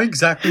 but how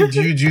exactly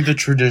do you do the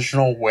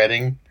traditional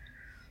wedding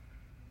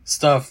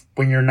stuff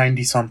when you're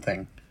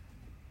 90-something?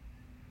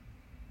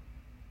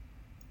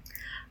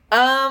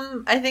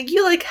 I think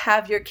you like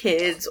have your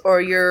kids or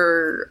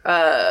your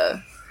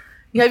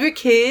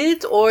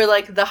kids or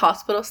like the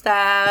hospital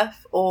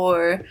staff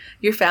or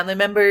your family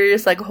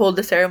members like hold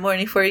the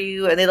ceremony for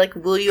you and they like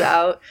wheel you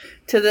out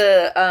to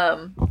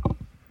the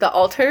the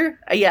altar.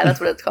 Yeah,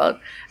 that's what it's called.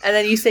 And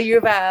then you say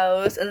your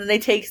vows, and then they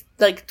take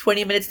like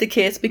 20 minutes to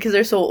kiss because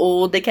they're so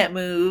old they can't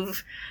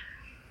move.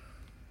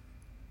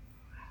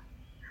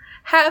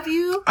 Have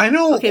you? I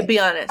know. Okay, be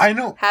honest. I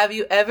know. Have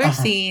you ever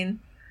seen?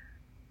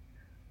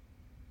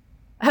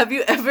 Have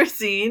you ever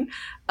seen,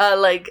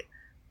 like,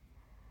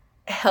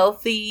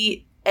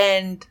 healthy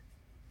and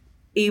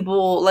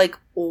able, like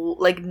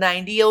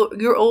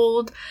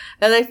 90-year-old?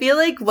 And I feel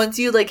like once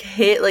you like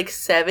hit like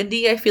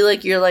 70, I feel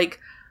like you're like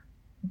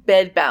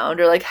bedbound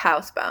or like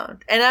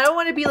housebound. And I don't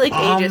want to be like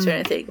ageist or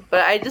anything,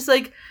 but I just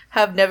like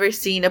have never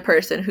seen a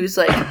person who's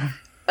like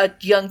a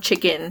young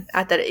chicken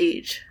at that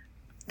age.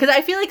 Because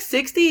I feel like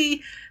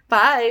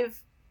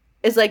 65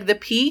 is like the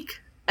peak,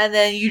 and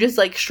then you just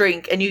like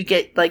shrink and you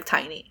get like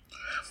tiny.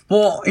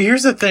 Well,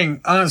 here's the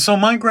thing. So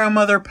my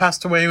grandmother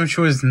passed away when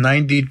she was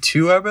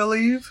 92, I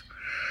believe.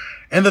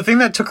 And the thing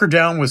that took her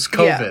down was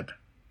COVID. Yeah.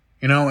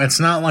 You know, it's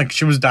not like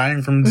she was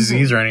dying from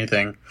disease or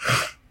anything.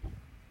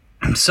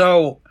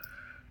 So,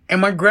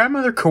 and my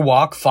grandmother could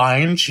walk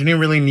fine. She didn't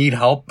really need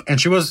help. And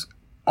she was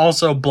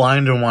also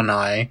blind in one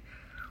eye.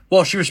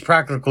 Well, she was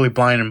practically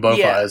blind in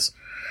both eyes.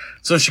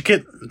 So she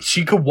could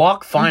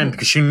walk fine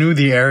because she knew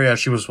the area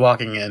she was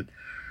walking in.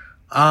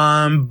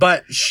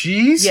 But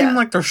she seemed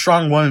like the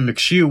strong woman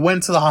because she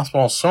went to the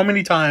hospital so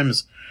many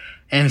times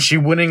and she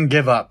wouldn't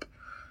give up.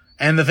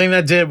 And the thing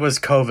that did was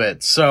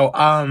COVID. So,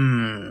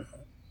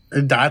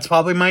 that's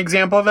probably my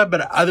example of it.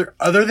 But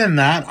other than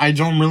that, I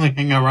don't really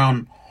hang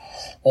around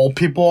old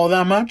people all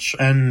that much.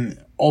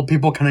 And old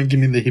people kind of give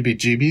me the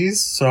heebie-jeebies.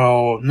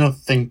 So, no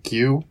thank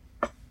you.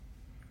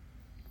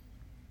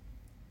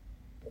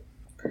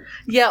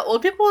 Yeah,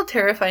 old people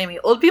terrify me.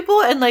 Old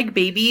people and like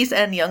babies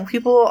and young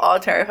people all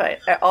terrify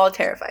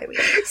me.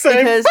 Same.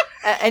 Because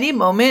at any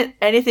moment,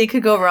 anything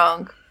could go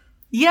wrong.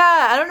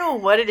 Yeah, I don't know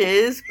what it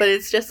is, but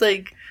it's just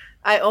like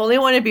I only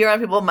want to be around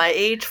people my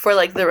age for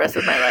like the rest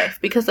of my life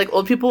because like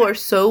old people are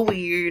so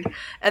weird,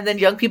 and then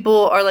young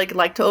people are like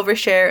to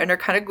overshare and are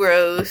kind of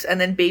gross, and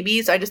then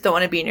babies, I just don't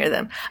want to be near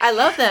them. I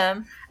love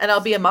them, and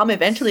I'll be a mom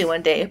eventually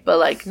one day, but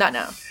like not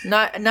now,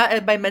 not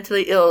at my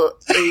mentally ill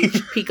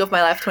age peak of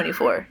my life,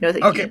 24. No,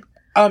 thank you.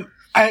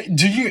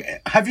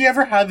 Have you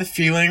ever had the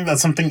feeling that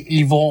something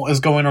evil is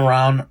going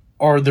around,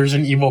 or there's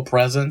an evil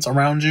presence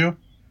around you?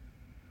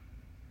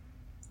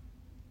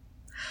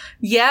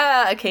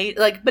 Yeah, okay,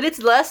 like, but it's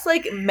less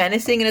like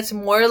menacing and it's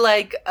more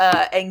like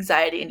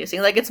anxiety inducing.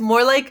 Like it's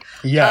more like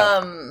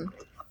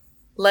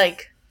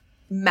like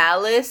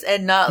malice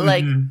and not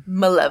like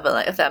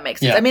malevolent, if that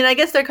makes sense. Yeah. I mean, I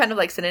guess they're kind of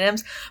like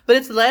synonyms, but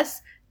it's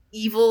less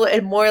evil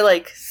and more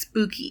like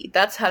spooky.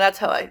 That's how I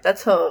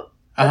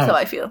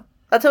feel.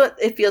 That's how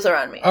it feels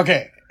around me.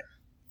 Okay.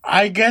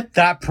 I get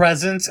that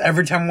presence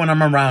every time when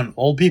I'm around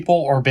old people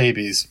or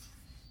babies.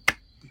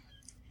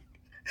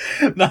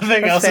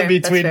 Nothing else in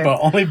between, but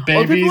only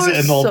babies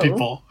and old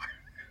people.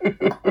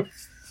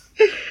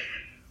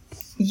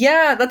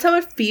 Yeah, that's how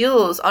it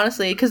feels,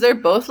 honestly, because they're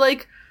both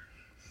like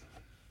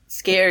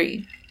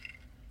scary.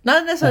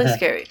 Not necessarily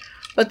scary,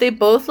 but they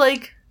both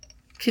like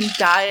can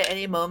die at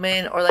any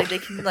moment, or like they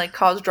can like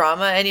cause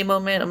drama at any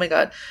moment. Oh my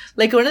god.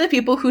 Like one of the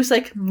people who's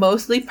like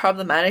mostly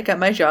problematic at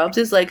my jobs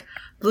is like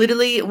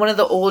literally one of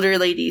the older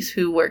ladies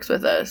who works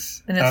with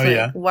us. And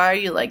it's why are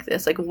you like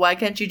this? Like, why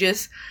can't you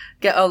just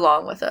get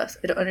along with us?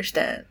 I don't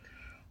understand.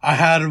 I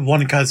had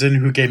one cousin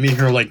who gave me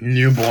her like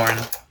newborn.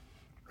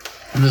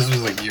 And this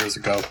was like years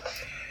ago.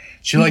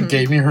 She like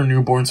gave me her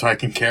newborn so I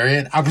can carry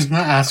it. I was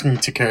not asking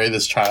to carry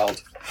this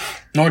child,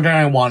 nor did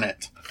I want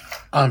it.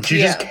 She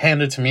just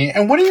handed it to me.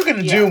 And what are you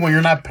going to do when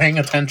you're not paying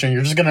attention?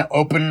 You're just going to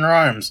open your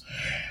arms.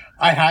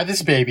 I had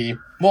this baby.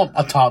 Well,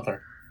 a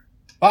toddler.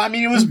 Well, I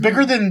mean, it was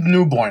bigger than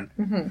newborn.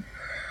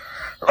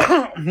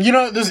 You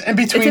know, there's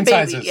in-between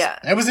sizes. Yeah.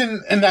 It was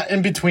in that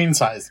in-between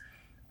size.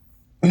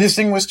 And this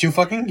thing was too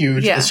fucking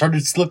huge. Yeah. It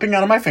started slipping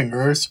out of my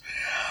fingers.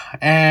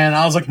 And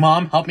I was like,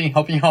 Mom, help me,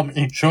 help me, help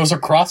me. She was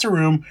across the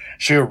room.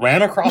 She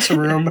ran across the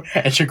room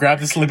and she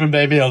grabbed the sleeping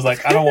baby. I was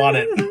like, I don't want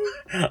it.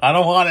 I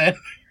don't want it.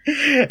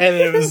 And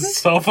it was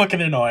so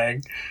fucking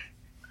annoying.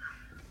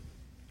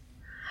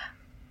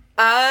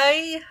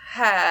 I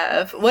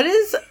have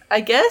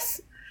I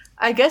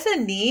guess a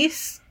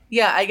niece.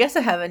 Yeah, I guess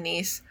I have a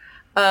niece.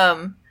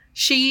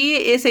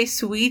 She is a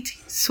sweet,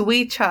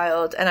 sweet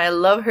child, and I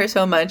love her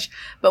so much.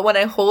 But when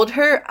I hold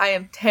her, I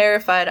am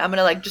terrified I'm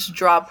gonna like just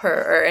drop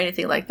her or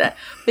anything like that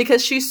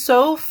because she's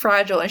so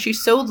fragile and she's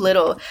so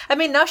little. I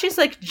mean, now she's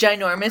like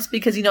ginormous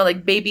because you know,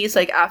 like babies,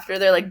 like after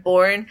they're like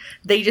born,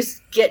 they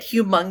just get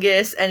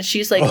humongous, and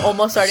she's like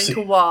almost starting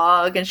to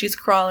walk, and she's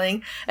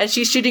crawling, and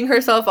she's shooting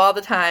herself all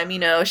the time. You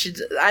know, she's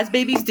as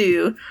babies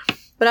do.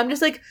 But I'm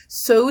just, like,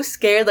 so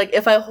scared, like,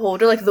 if I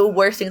hold her, like, the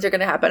worst things are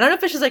gonna happen. I don't know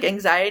if it's just, like,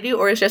 anxiety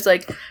or it's just,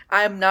 like,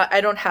 I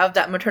don't have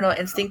that maternal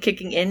instinct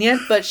kicking in yet,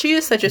 but she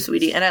is such a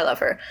sweetie, and I love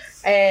her.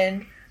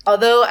 And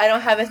although I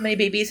don't have as many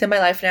babies in my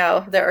life now,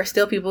 there are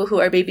still people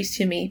who are babies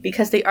to me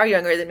because they are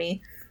younger than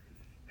me.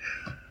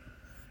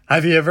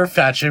 Have you ever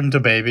fat-shamed a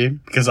baby?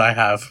 Because I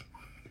have.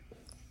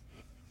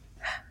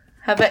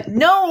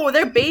 No,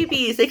 they're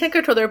babies. They can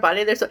control their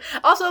body.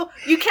 Also,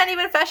 you can't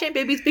even fat shame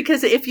babies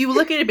because if you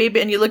look at a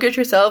baby and you look at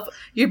yourself,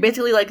 you're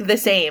basically like the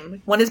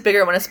same. One is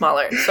bigger, one is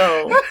smaller.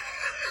 So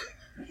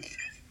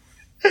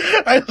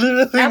I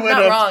literally I'm went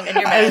not up. wrong, and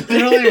you're I mad.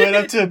 literally went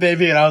up to a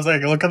baby and I was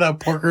like, "Look at that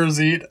porkers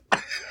eat."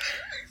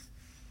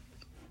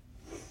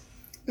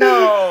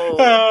 No,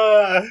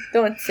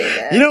 don't say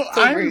that.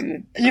 So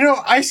rude.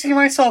 I see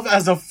myself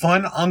as a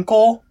fun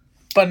uncle,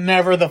 but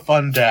never the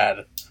fun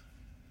dad.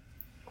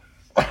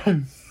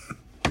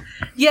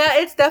 Yeah,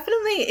 it's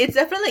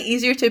definitely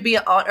easier to be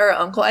an aunt or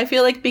uncle. I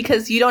feel like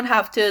because you don't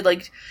have to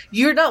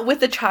you're not with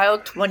the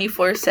child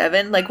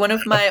 24/7. Like one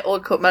of my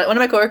one of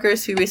my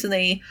coworkers who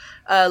recently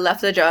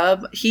left the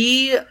job,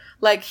 he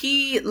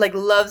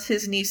loves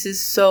his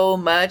nieces so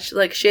much.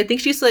 Like he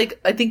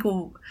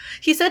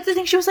said to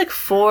think she was like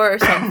 4 or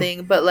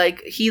something, but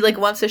like he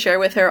wants to share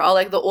with her all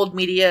like the old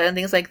media and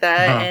things like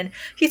that. Uh-huh. And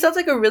he sounds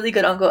like a really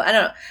good uncle. I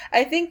don't know.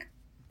 I think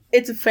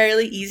it's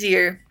fairly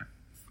easier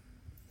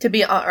to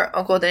be an aunt or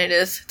uncle than it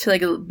is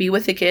to be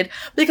with a kid,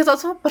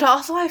 but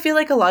also I feel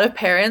like a lot of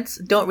parents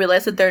don't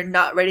realize that they're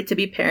not ready to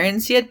be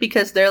parents yet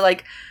because they're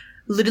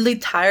literally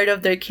tired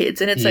of their kids,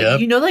 and it's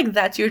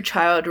that's your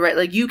child,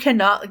 right? You can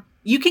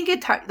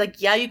get tired,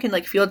 you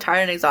can feel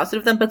tired and exhausted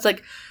of them, but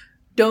it's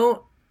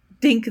don't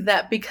think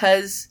that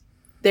because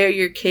they're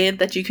your kid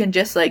that you can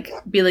just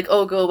be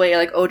oh, go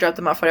away, oh, drop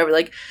them off, whatever.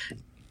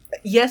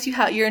 Yes,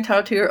 you're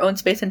entitled to your own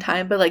space and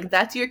time, but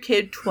that's your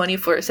kid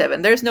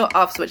 24/7. There's no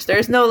off switch.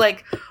 There's no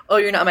oh,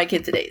 you're not my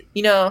kid today,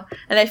 And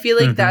I feel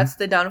like that's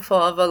the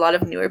downfall of a lot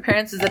of newer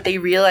parents, is that they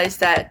realize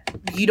that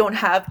you don't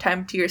have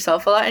time to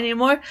yourself a lot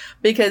anymore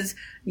because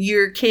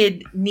your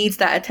kid needs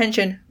that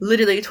attention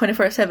literally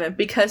 24/7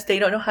 because they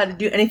don't know how to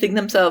do anything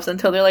themselves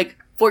until they're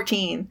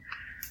 14.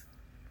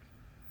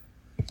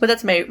 But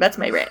that's my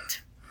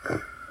rant.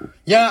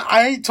 Yeah,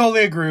 I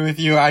totally agree with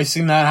you. I've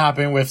seen that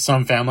happen with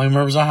some family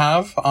members I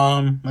have,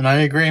 and I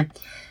agree.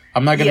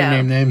 I'm not going to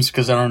name names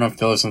because I don't know if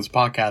they listen to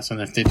podcasts,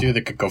 and if they do,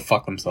 they could go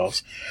fuck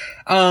themselves.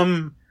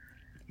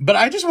 But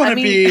I just want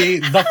to be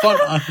the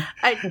fun.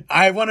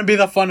 I want to be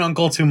the fun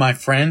uncle to my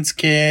friends'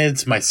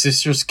 kids, my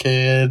sister's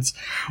kids.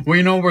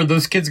 Where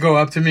those kids go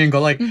up to me and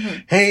go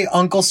 "Hey,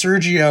 Uncle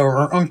Sergio,"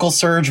 or Uncle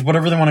Serge,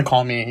 whatever they want to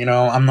call me.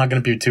 I'm not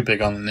going to be too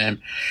big on the name.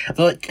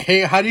 They're like, "Hey,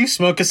 how do you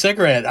smoke a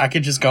cigarette?" I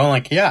could just go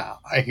 "Yeah,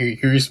 I hear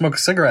you smoke a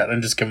cigarette,"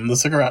 and just give them the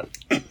cigarette.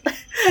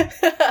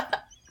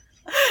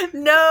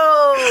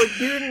 No,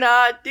 do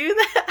not do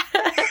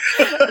that.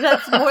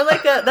 That's more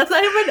that's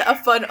not even a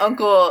fun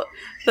uncle.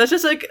 That's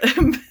just they're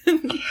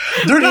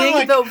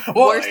not the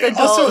worst adult.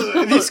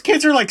 Also, these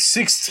kids are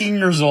 16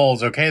 years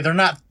old, okay? They're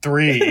not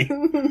 3.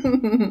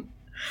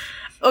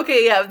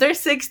 Okay, yeah, if they're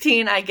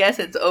 16, I guess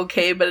it's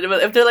okay, but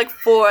if they're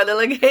 4,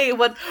 they're "Hey,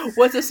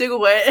 what's a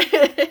cigarette?"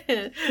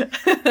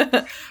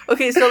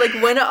 Okay, so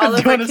when all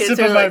of our kids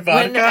are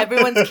when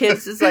everyone's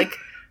kids is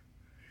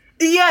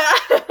yeah.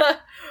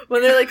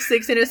 When they're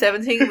 16 or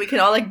 17, we can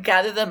all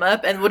gather them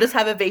up and we'll just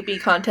have a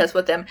vaping contest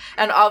with them.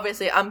 And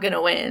obviously, I'm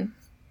gonna win.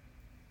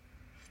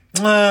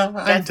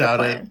 I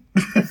doubt it.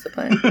 That's the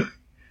plan. I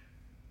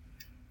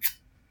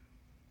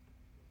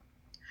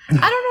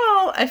don't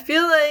know. I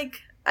feel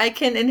like I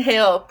can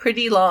inhale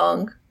pretty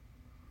long,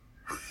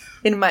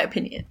 in my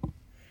opinion.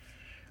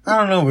 I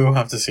don't know. We will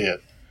have to see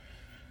it.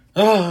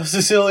 Oh,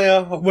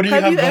 Cecilia, what do you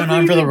have going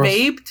on for the rest?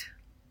 Have you vaped?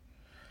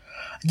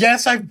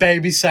 Yes, I've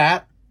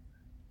babysat.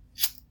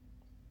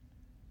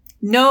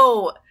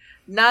 No,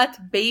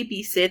 not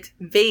babysit.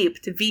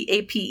 Vaped.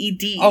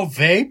 VAPED. Oh,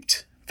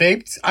 vaped?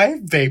 Vaped? I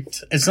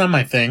vaped. It's not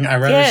my thing. I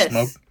rather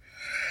smoke.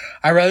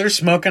 I rather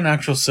smoke an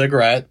actual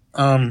cigarette.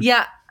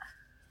 Yeah.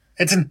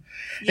 It's a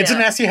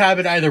nasty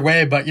habit either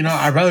way, but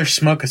I'd rather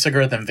smoke a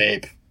cigarette than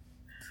vape.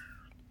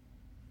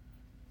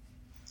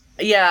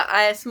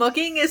 Yeah,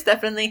 smoking is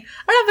definitely,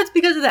 I don't know if it's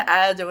because of the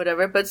ads or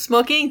whatever, but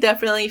smoking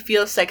definitely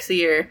feels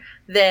sexier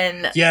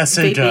than yes,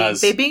 vaping. It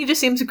does. Vaping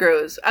just seems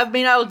gross. I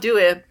mean, I'll do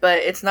it, but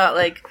it's not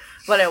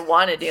what I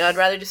want to do. I'd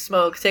rather just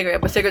smoke cigarette,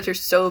 but cigarettes are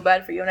so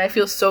bad for you, and I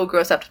feel so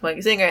gross after smoking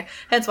a cigarette,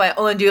 hence why I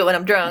only do it when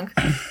I'm drunk.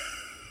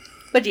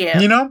 But yeah.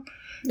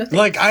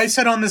 I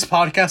said on this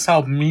podcast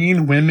how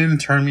mean women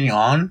turn me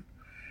on.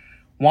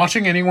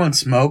 Watching anyone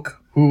smoke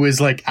who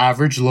is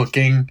average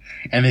looking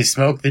and they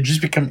smoke, they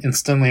just become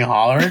instantly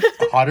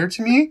hotter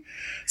to me.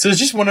 So it's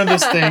just one of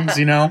those things,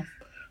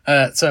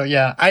 So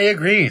yeah, I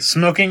agree.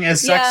 Smoking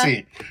is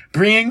sexy.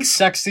 Bringing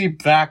sexy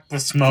back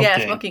with smoking.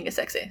 Yeah, smoking is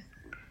sexy.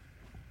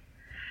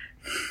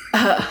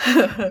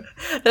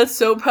 That's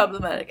so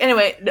problematic.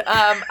 Anyway,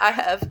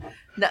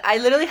 I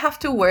literally have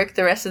to work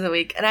the rest of the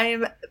week, and I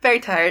am very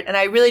tired, and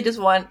I really just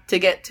want to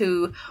get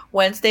to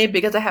Wednesday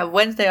because I have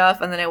Wednesday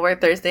off, and then I work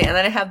Thursday, and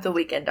then I have the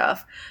weekend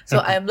off. So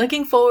I'm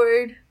looking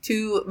forward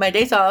to my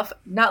days off,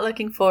 not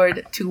looking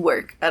forward to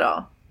work at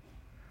all.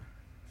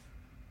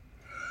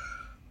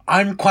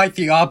 I'm quite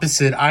the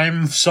opposite.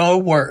 I'm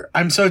so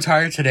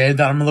tired today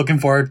that I'm not looking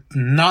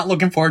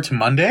forward to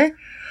Monday,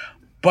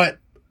 but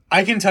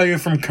I can tell you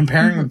from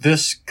comparing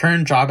this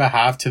current job I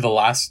have to the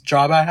last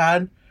job I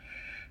had,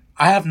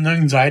 I have no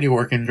anxiety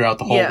working throughout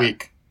the whole Yeah.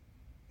 week.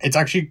 It's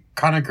actually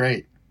kind of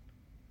great.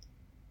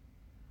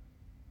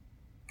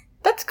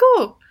 That's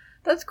cool.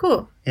 That's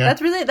cool. Yeah.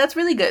 That's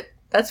really good.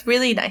 That's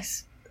really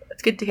nice.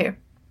 That's good to hear.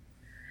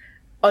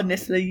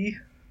 Honestly.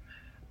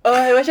 Oh,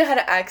 I wish I had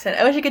an accent.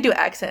 I wish I could do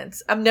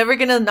accents. I'm never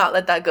gonna not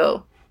let that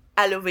go.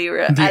 Aloe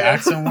vera. The aloe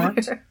accent vera.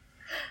 one?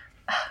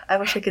 I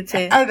wish I could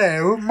say.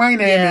 Hello, my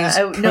name is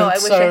Prince I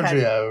wish I had-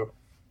 Sergio.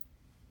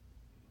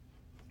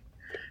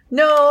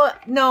 No.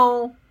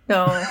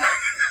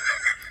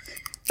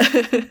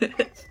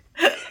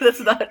 That's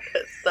not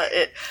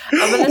it.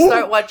 I'm gonna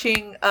start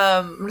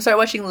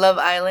watching. Love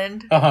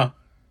Island Uh-huh.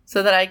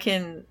 so that I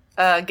can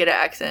get an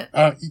accent.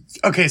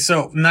 Okay,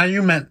 so now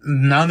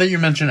that you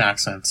mentioned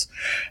accents,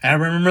 and I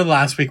remember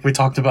last week we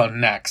talked about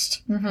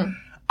Next. Mm-hmm.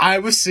 I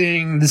was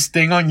seeing this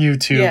thing on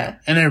YouTube, Yeah.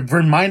 and it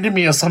reminded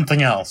me of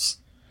something else,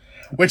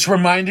 which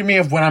reminded me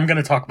of what I'm going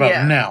to talk about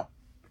Yeah. now.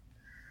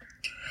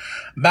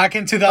 Back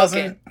in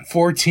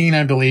 2014,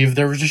 I believe,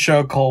 there was a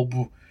show called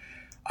Do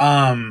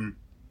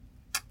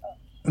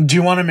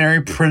You Want to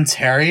Marry Prince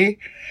Harry?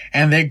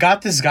 And they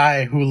got this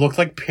guy who looked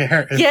like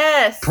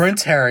Yes.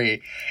 Prince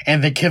Harry,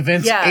 and they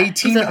convinced Yeah,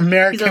 18 he's a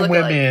American lookalike.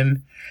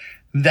 women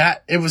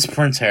that it was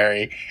Prince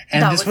Harry.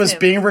 And That this was was him.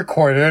 being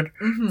recorded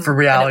Mhm. for And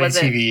reality it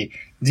wasn't. TV.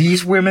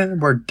 These women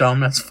were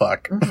dumb as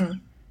fuck. Mm-hmm.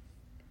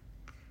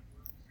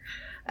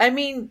 I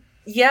mean,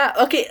 yeah,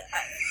 okay.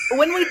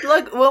 When we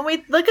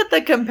look at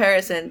the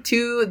comparison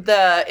to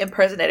the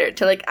impersonator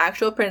to like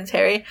actual Prince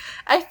Harry,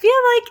 I feel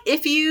like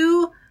if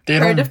you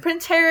heard of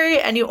Prince Harry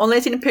and you only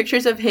seen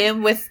pictures of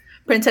him with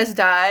Princess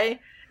Di,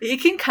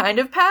 it can kind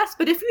of pass.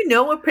 But if you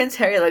know what Prince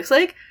Harry looks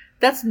like,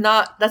 that's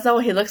not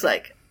what he looks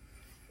like,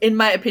 in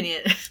my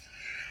opinion.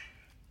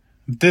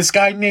 This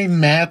guy named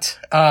Matt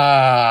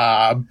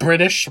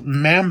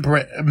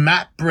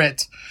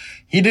Britt,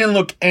 he didn't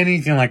look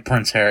anything like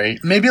Prince Harry.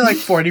 Maybe like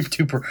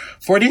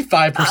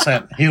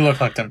 45% he looked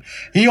like him.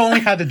 He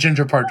only had the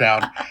ginger part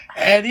down.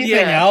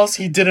 Anything else,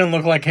 he didn't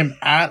look like him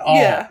at all.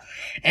 Yeah.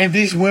 And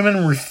these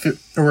women were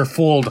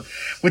fooled,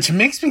 which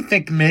makes me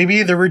think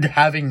maybe they were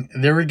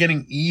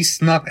getting E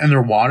snuck in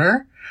their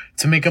water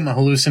to make them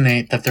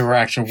hallucinate that they were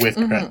actually with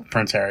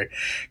Prince Harry.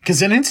 Because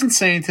then it's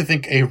insane to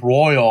think a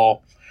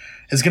royal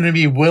is going to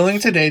be willing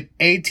to date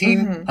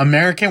 18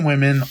 American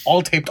women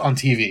all taped on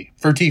TV,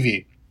 for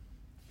TV.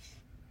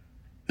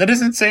 That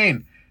is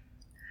insane.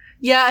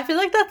 Yeah, I feel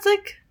like that's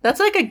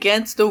like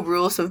against the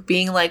rules of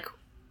being like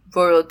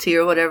royalty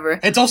or whatever.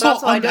 It's also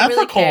I don't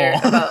really care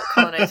unethical. about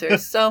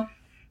colonizers. So,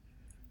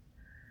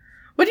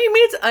 what do you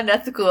mean it's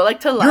unethical?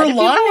 Like to lie You're to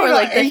people, lying or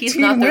like about that he's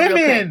 18 not the real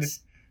women. prince?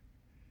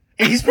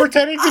 He's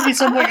pretending to be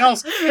someone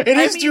else. It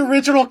is the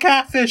original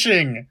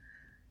catfishing.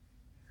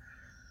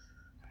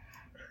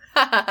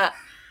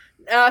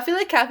 I feel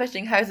like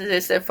catfishing has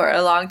existed for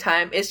a long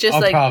time. It's just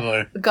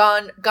Probably.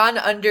 gone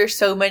under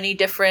so many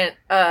different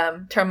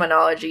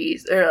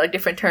terminologies or like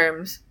different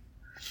terms.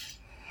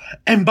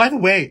 And by the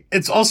way,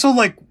 it's also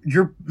like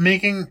you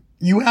made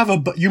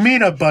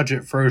a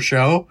budget for a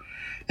show.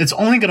 It's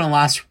only going to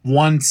last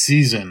one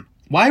season.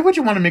 Why would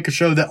you want to make a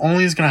show that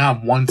only is going to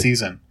have one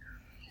season?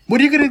 What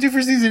are you going to do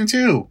for season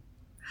 2?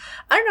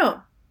 I don't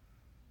know.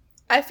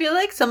 I feel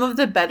like some of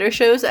the better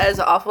shows, as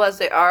awful as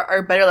they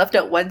are better left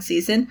at one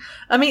season.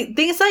 I mean,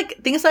 things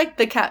like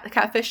the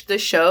Catfish, the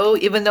show.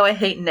 Even though I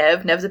hate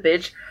Nev's a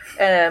bitch.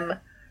 What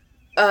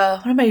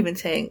am I even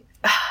saying?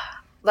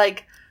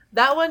 Like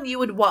that one, you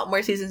would want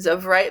more seasons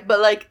of, right? But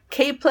like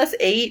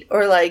K+8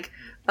 or like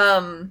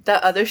that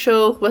other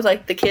show with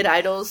like the kid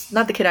idols,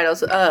 not the kid idols,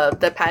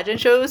 the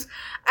pageant shows.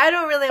 I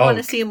don't really want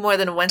to see more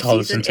than one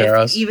season,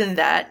 if even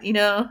that. You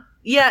know?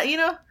 Yeah. You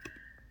know?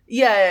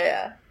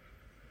 Yeah.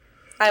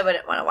 I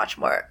wouldn't want to watch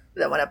more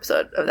than one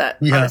episode of that,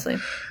 honestly.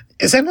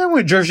 Same thing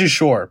with Jersey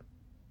Shore.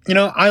 You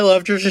know, I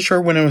loved Jersey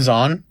Shore when it was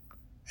on.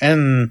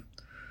 And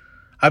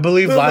I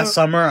believe last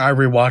summer I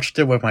rewatched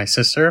it with my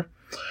sister.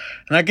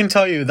 And I can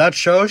tell you, that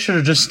show should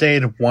have just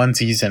stayed one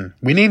season.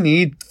 We didn't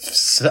need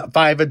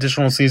 5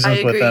 additional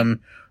seasons with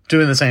them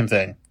doing the same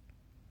thing.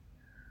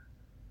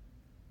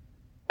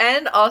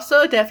 And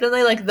also,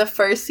 definitely, like, the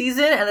first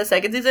season and the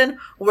second season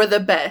were the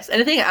best.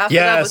 Anything after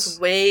that was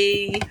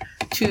way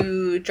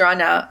too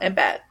drawn out and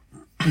bad.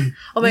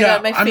 Oh my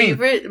god,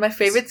 my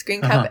favorite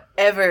screen cap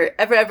ever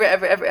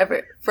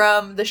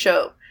from the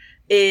show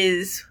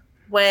is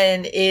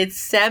when it's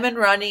Sam and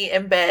Ronnie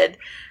in bed,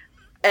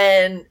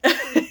 and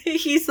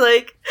she's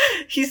like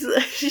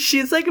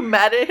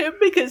mad at him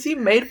because he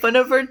made fun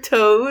of her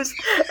toes,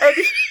 and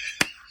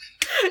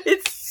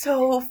it's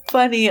so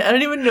funny. I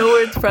don't even know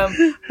where it's from,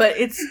 but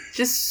it's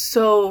just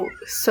so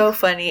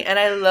funny, and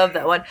I love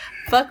that one.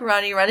 Fuck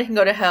Ronnie can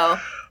go to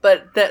hell,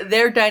 but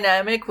their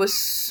dynamic was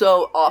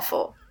so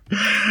awful.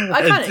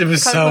 It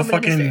was so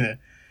fucking...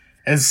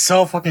 It's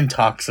so fucking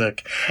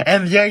toxic.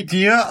 And the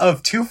idea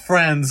of 2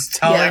 friends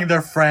telling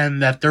their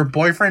friend that their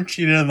boyfriend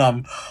cheated on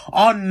them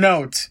on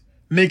note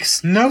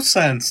makes no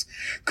sense.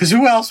 Because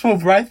who else will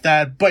write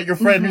that but your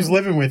friend who's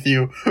living with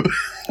you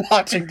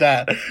watching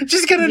that?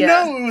 Just gonna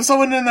know it was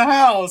someone in the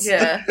house.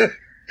 Yeah.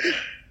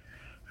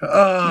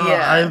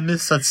 I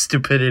miss that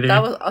stupidity.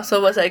 That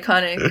was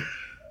iconic.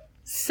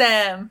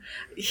 Sam,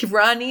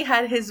 Ronnie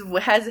had his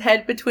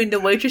head between the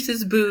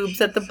waitress's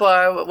boobs at the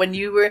bar when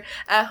you were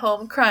at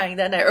home crying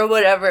that night, or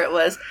whatever it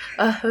was.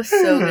 It was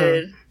so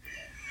good.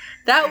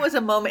 That was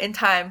a moment in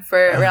time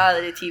for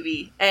reality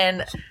TV,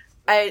 and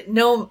I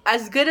know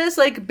as good as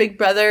like Big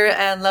Brother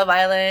and Love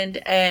Island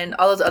and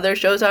all those other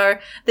shows are,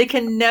 they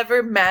can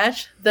never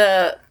match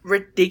the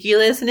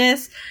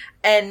ridiculousness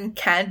and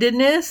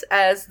candidness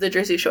as the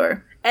Jersey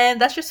Shore.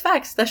 And that's just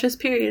facts. That's just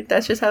period.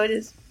 That's just how it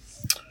is.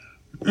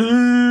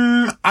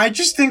 I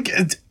just think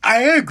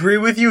I agree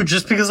with you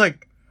just because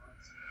like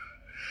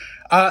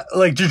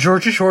the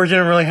Jersey Shore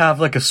didn't really have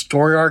like a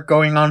story arc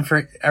going on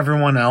for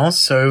everyone else.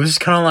 So it was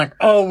just kind of like,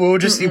 oh, we'll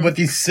just see what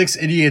these 6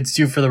 idiots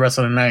do for the rest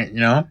of the night, you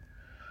know?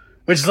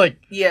 Which is like,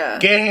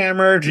 get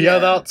hammered,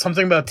 yell out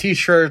something about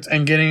t-shirts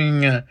and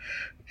getting,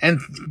 and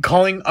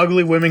calling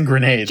ugly women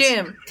grenades.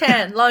 Gym,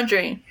 tan,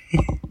 laundry.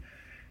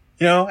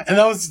 You know, and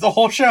that was the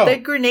whole show. The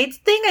grenades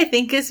thing, I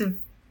think, is...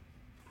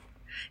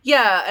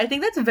 Yeah, I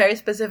think that's very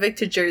specific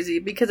to Jersey,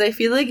 because I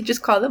feel like you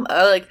just call them,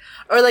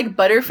 or like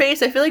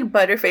Butterface. I feel like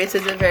Butterface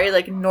is a very,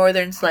 like,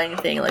 northern slang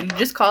thing. Like, you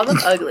just call them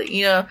ugly,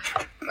 you know?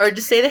 Or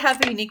just say they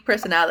have a unique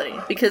personality,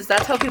 because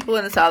that's how people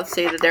in the South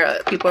say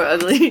that people are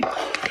ugly.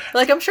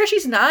 Like, I'm sure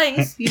she's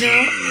nice, you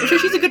know? I'm sure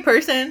she's a good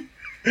person.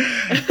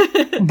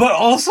 But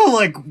also,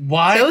 like,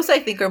 why? Those, I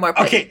think, are more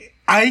petty. Okay,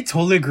 I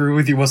totally agree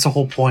with you. What's the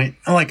whole point?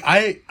 Like,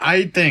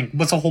 I think,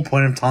 what's the whole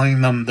point of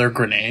telling them they're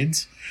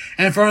grenades?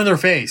 And in front of their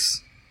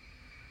face.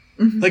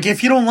 Like,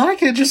 if you don't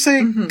like it, just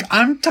say,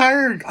 I'm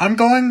tired, I'm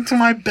going to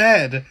my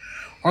bed.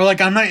 Or, like,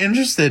 I'm not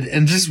interested.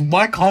 And just,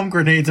 why call them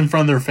grenades in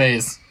front of their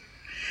face?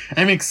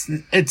 I mean,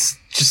 it's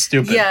just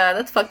stupid. Yeah,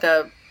 that's fucked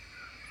up.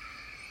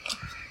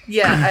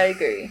 Yeah, I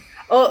agree.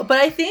 Oh, but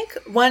I think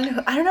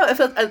I don't know if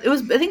it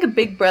was, I think a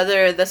Big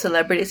Brother, the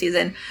celebrity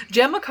season,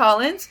 Gemma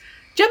Collins,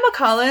 I don't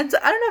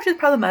know if she's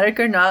problematic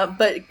or not,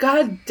 but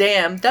god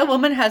damn, that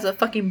woman has a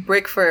fucking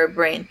brick for a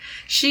brain.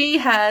 She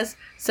has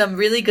some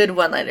really good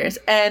one-liners,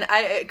 and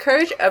I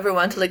encourage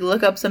everyone to like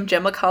look up some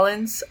Gemma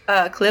Collins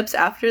clips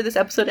after this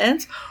episode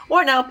ends,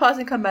 or now pause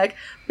and come back,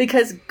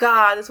 because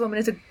god, this woman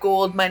is a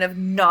gold mine of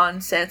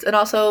nonsense. And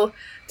also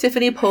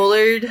Tiffany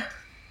Pollard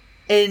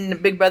in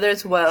Big Brother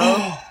as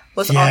well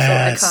was also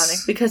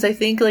iconic, because I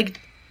think like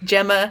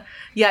Gemma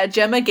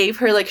gave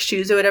her like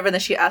shoes or whatever, and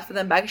then she asked for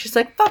them back, and she's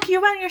like, fuck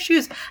you and your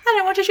shoes, I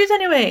didn't want your shoes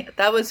anyway.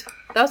 That was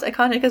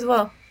iconic as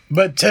well.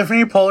 But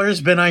Tiffany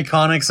Pollar's been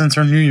iconic since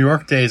her New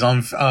York days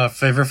on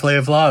Flavor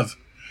Flav Love.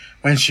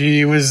 When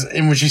she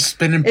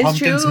spit in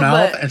Pumpkin's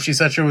mouth and she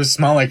said she would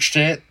smell like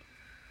shit.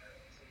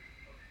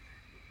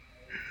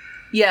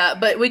 Yeah,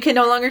 but we can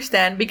no longer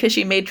stand because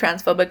she made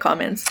transphobic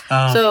comments.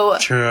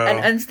 True.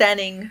 And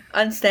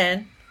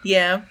unstan.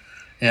 Yeah.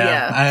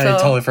 Yeah, I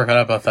totally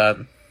forgot about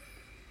that.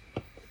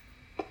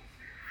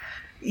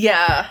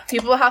 Yeah,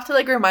 people have to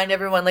like remind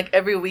everyone like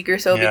every week or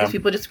so, because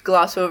people just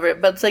gloss over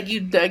it. But it's like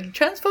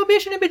transphobia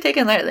shouldn't be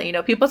taken lightly. You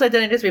know, people's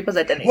identity is people's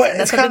identity. Well,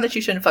 that's something that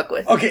you shouldn't fuck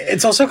with. Okay,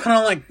 it's also kind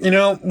of like, you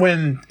know,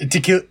 when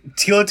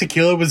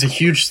Tequila was a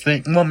huge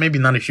thing. Well, maybe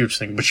not a huge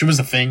thing, but she was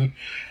a thing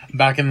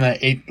back in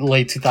the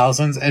late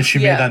 2000s, and she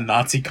made that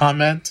Nazi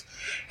comment,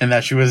 and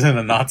that she wasn't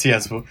a Nazi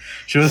as well.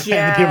 She was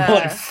saying people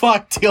were like,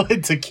 "Fuck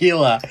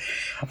Tequila."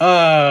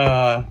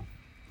 I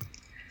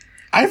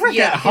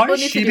forget, how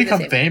did she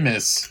become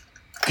famous?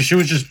 Because she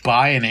was just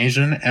bi and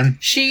Asian, and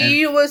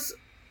was.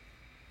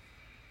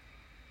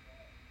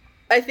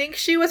 I think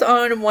she was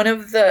on one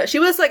of the. She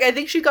was like, I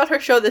think she got her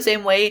show the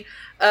same way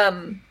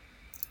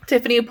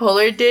Tiffany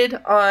Pollard did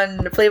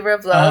on Flavor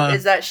of Love.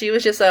 Is that she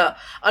was just on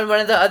one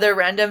of the other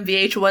random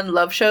VH1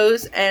 love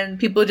shows, and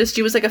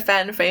she was like a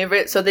fan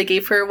favorite, so they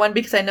gave her one,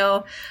 because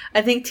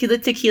I think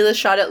Tequila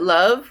Shot at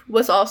Love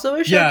was also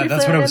a show. Yeah,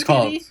 that's what it was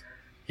called.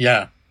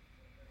 Yeah.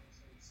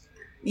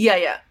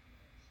 Yeah.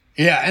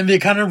 Yeah, and they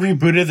kind of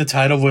rebooted the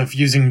title with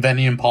using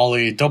Benny and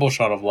Polly, Double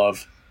Shot of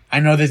Love. I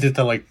know they did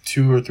that like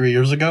 2 or 3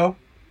 years ago.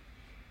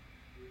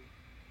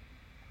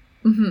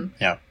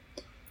 Yeah.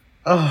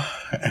 Oh.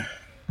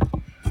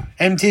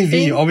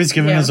 MTV always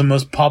giving us the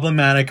most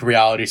problematic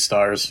reality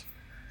stars.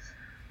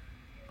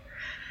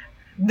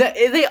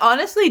 They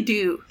honestly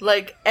do.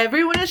 Like,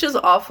 everyone is just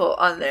awful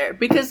on there.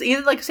 Because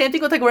even, like, same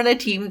thing with, like, one of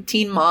the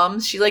teen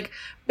moms. She, like,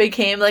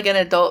 became, like, an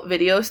adult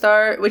video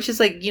star. Which is,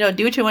 like, you know,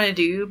 do what you want to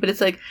do. But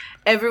it's, like,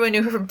 everyone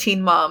knew her from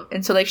Teen Mom.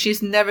 And so, like,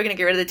 she's never going to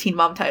get rid of the Teen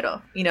Mom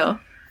title. You know?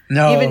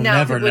 No, even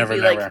now, never.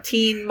 like,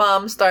 Teen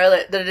Mom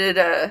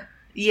Starlet,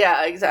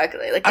 Yeah,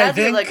 exactly. Like, that's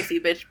her legacy,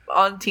 bitch.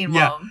 On Teen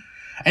Mom.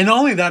 And not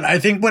only that, I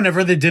think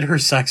whenever they did her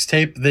sex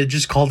tape, they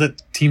just called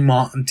it Teen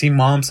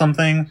Mom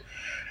something.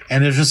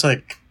 And it's just,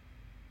 like...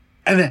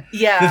 And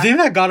the thing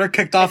that got her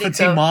kicked off of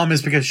Teen Mom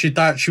is because she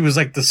thought she was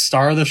like the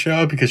star of the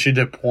show because she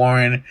did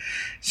porn.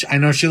 I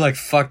know she like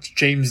fucked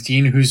James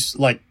Dean, who's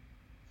like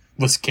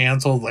was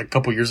canceled like a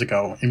couple years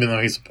ago, even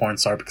though he's a porn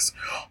star, because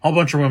a whole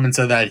bunch of women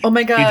said that. Oh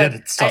my god, he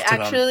did stuff to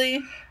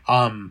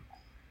them.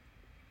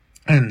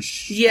 And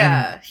he's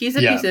a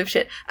piece of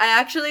shit. I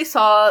actually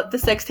saw the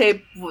sex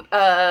tape,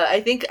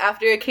 I think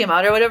after it came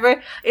out or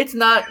whatever. It's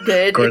not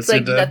good. It's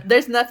like,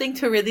 there's nothing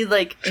to really,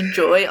 like,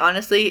 enjoy,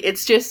 honestly.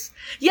 It's just,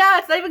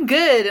 it's not even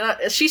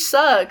good. She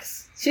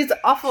sucks. She's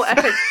awful at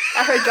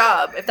her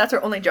job, if that's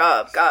her only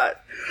job. God.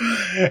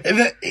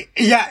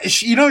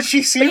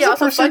 She seems a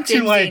person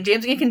to, like...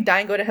 James Dean can die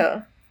and go to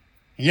hell.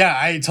 Yeah,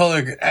 I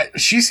told her,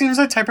 she seems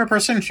the type of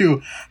person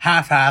to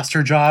half-ass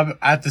her job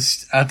at the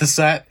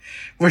set,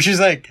 where she's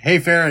like, hey,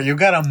 Farrah, you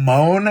gotta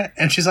moan?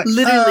 And she's like,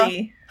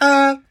 literally.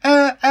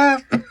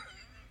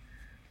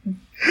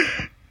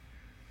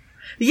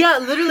 Yeah,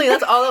 literally,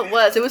 that's all it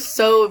was. It was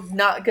so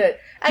not good.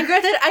 And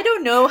granted, I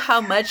don't know how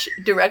much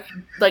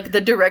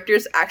the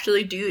directors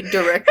actually do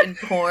direct in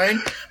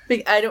porn.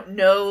 I don't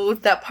know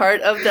that part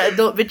of the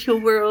adult video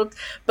world.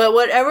 But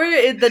whatever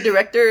the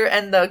director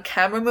and the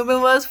camera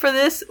movement was for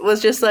this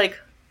was just, like,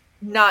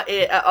 not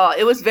it at all.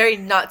 It was very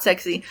not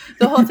sexy.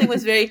 The whole thing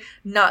was very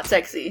not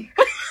sexy.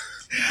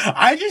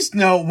 I just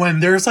know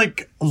when there's,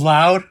 like,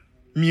 loud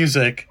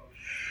music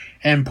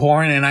and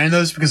porn, and I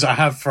know this because I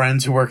have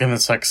friends who work in the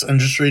sex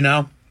industry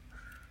now.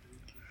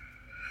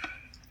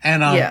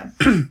 And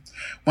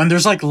when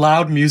there's, like,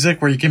 loud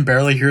music where you can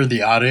barely hear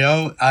the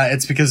audio,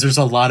 it's because there's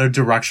a lot of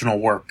directional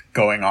work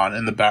going on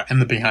in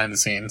the behind the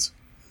scenes.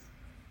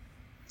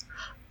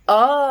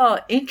 Oh,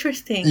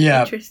 interesting.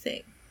 Yeah.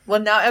 Interesting. Well,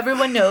 now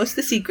everyone knows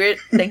the secret.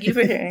 Thank you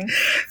for hearing.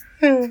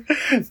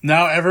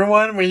 Now,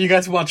 everyone, when you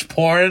guys watch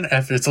porn,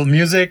 if it's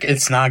music,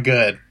 it's not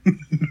good.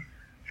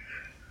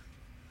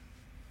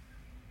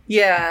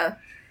 Yeah.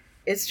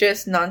 It's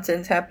just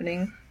nonsense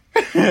happening.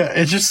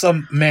 It's just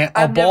some man,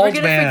 a bald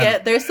man.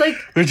 Forget, there's like,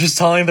 who's just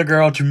telling the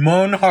girl to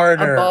moan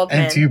harder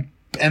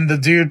and the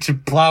dude to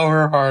plow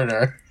her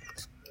harder.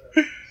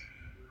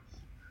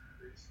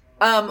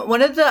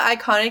 One of the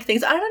iconic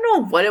things, I don't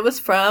know what it was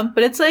from,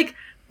 but it's like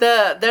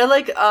they're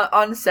like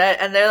on set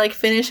and they're like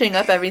finishing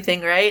up everything,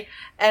 right?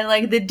 And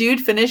like the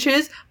dude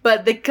finishes,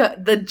 but the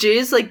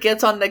jizz like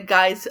gets on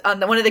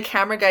one of the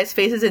camera guys'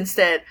 faces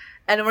instead.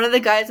 And one of the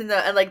guys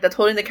that's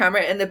holding the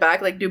camera in the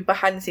back, like, do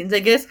behind the scenes, I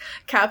guess,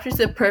 captures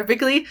it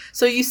perfectly.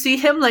 So you see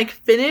him, like,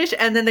 finish,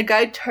 and then the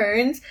guy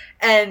turns,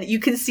 and you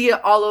can see it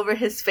all over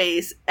his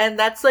face. And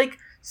that's, like,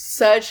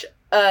 such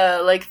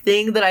a, like,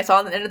 thing that I saw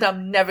on the internet that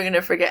I'm never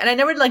gonna forget. And I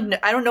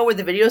don't know where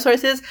the video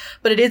source is,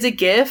 but it is a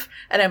GIF,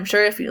 and I'm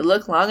sure if you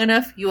look long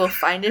enough, you will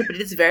find it, but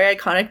it is very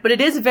iconic. But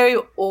it is very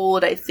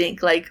old, I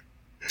think, like,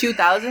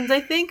 2000s,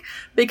 I think,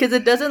 because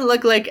it doesn't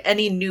look like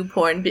any new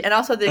porn, and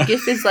also the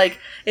GIF is like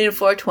in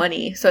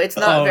 420, so it's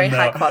not very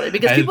high quality,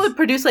 because people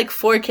produce like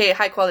 4K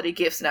high quality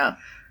GIFs now.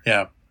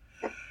 Yeah.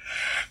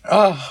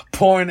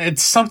 Porn,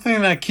 it's something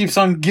that keeps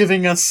on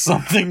giving us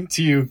something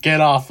to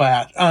get off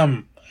at.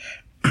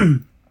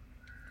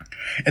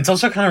 It's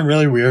also kind of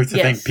really weird to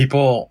think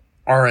people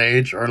our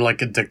age are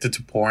like addicted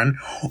to porn,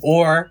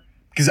 or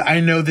because I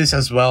know this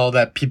as well,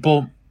 that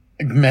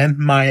men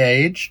my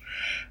age,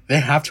 they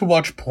have to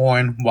watch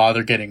porn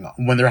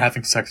when they're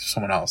having sex with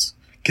someone else,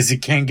 because you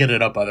can't get it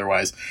up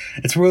otherwise.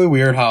 It's really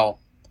weird how,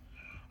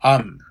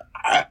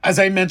 as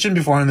I mentioned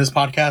before in this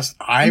podcast,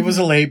 I was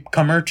a late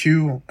comer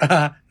to,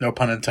 no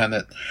pun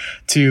intended,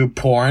 to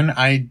porn.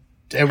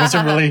 It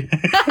wasn't really,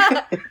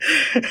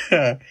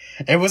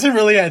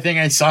 I think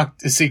I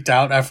seeked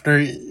out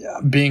after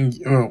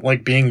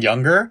being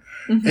younger.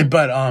 Mm-hmm.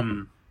 But,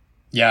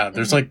 yeah,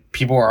 there's like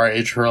people our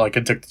age who are like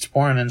addicted to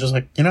porn and just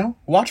like,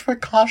 watch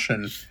with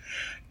caution.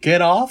 Get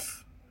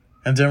off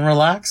and then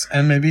relax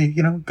and maybe,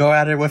 go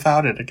at it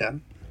without it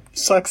again.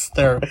 Sucks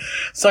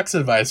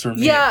advice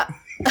from me. Yeah.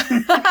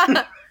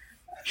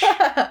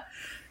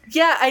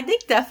 Yeah, I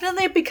think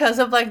definitely because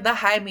of like the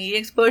high media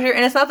exposure,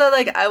 and it's not that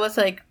like I was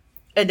like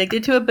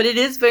addicted to it, but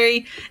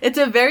it's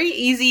a very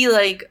easy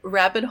like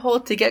rabbit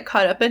hole to get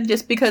caught up in,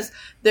 just because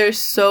there's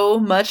so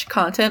much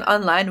content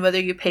online, whether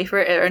you pay for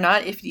it or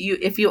not. If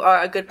you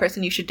are a good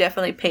person, you should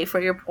definitely pay for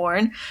your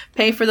porn,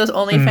 pay for those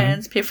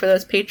OnlyFans, pay for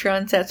those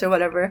Patreon sets or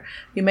whatever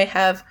you may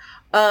have.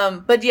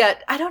 But yeah,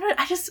 I don't know.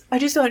 I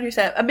just don't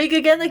understand. I mean,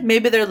 again, like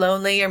maybe they're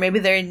lonely or maybe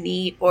they're in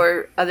need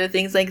or other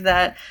things like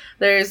that.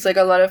 There's like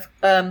a lot of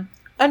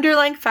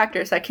underlying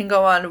factors that can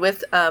go on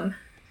with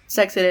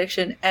sex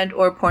addiction and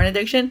or porn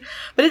addiction,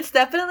 but it's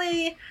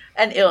definitely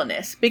an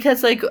illness,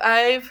 because like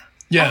I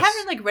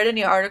haven't like read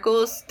any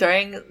articles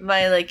during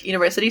my like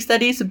university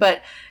studies,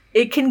 but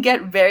it can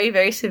get very,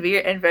 very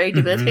severe and very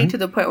debilitating to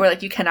the point where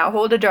like you cannot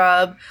hold a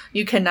job,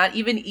 you cannot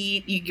even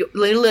eat, you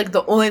literally like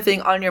the only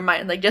thing on your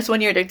mind, like just when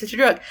you're addicted to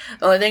drug,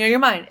 the only thing on your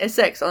mind is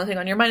sex, the only thing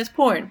on your mind is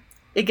porn.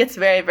 It gets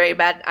very, very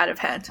bad out of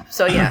hand.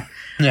 So yeah,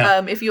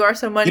 if you are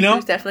someone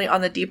who's definitely on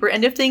the deeper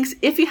end of things,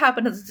 if you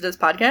happen to listen to this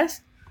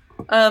podcast,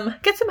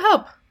 get some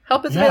help.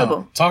 Help is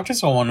available. Talk to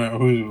someone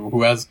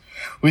who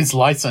is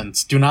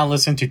licensed. Do not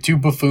listen to two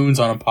buffoons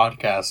on a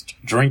podcast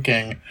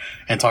drinking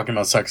and talking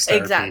about sex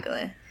therapy.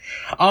 Exactly.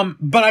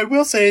 But I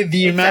will say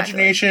the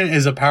imagination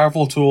is a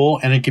powerful tool,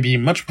 and it can be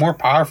much more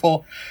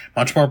powerful,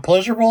 much more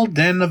pleasurable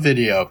than the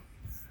video.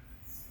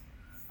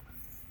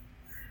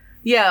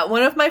 Yeah,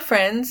 one of my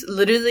friends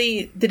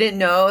literally didn't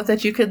know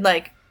that you could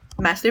like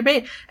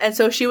masturbate, and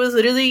so she was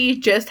literally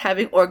just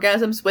having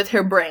orgasms with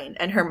her brain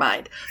and her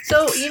mind.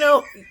 So,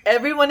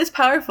 everyone is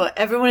powerful.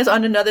 Everyone is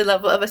on another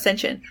level of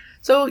ascension.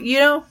 So,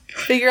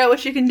 figure out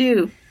what you can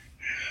do.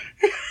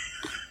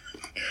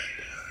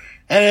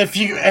 And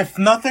if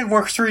nothing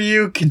works for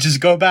you, can just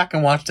go back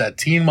and watch that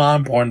teen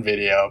mom porn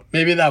video.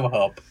 Maybe that will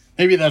help.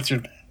 Maybe that's your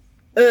thing.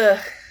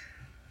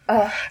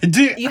 Ugh.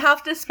 You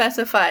have to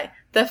specify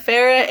the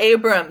Farrah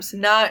Abrams,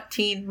 not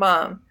teen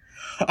mom.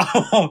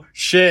 Oh,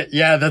 shit.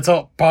 Yeah, that's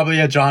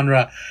probably a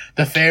genre.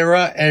 The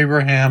Farrah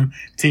Abraham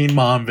teen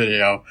mom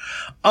video.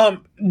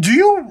 Do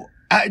you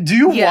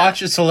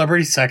watch a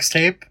celebrity sex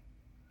tape?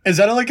 Is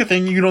that like a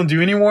thing you don't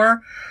do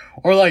anymore?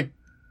 Or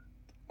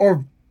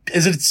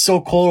is it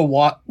so cool to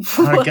watch?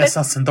 I guess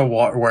that's not the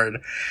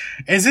word.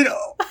 Is it?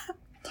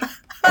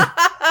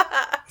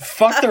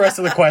 Fuck the rest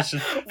of the question.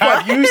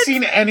 Have you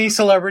seen any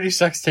celebrity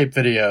sex tape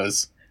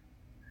videos?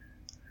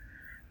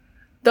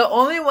 The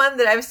only one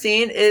that I've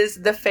seen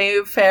is the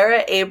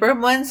Farrah Abram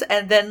ones,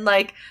 and then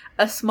like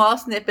a small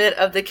snippet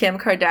of the Kim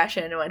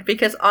Kardashian one.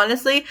 Because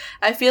honestly,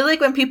 I feel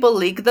like when people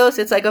leak those,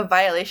 it's like a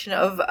violation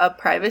of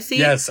privacy.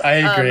 Yes, I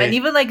agree. And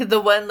even like the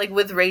one like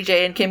with Ray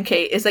J and Kim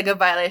K is like a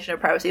violation of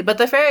privacy. But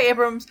the Farrah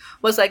Abrams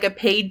was like a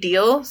paid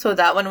deal, so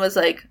that one was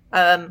like,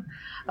 I'm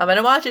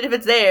gonna watch it if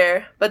it's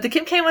there. But the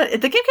Kim K one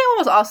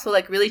was also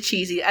like really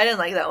cheesy. I didn't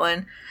like that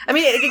one. I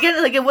mean,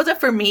 again, like it wasn't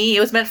for me. It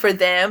was meant for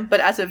them.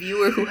 But as a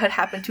viewer who had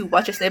happened to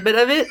watch a snippet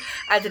of it,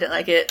 I didn't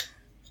like it.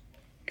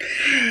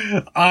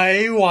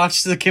 I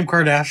watched the Kim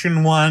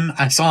Kardashian one.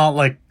 I saw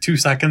like 2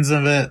 seconds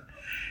of it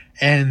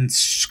in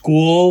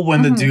school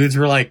when the dudes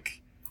were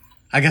like,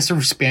 I guess they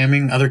were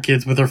spamming other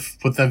kids with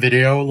the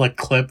video like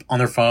clip on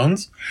their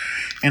phones,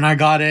 and I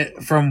got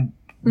it from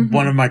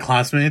one of my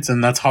classmates,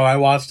 and that's how I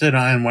watched it.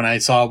 And when I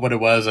saw what it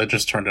was, I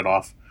just turned it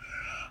off.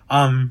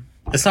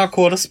 It's not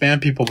cool to spam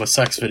people with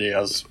sex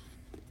videos.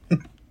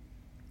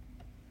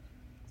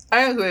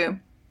 I agree.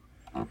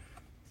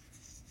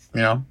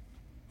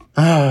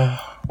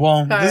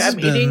 Well,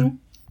 sorry,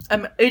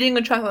 I'm eating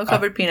a chocolate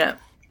covered peanut.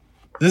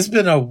 This has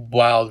been a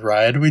wild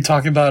ride. We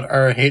talk about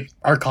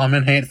our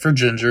common hate for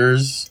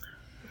gingers.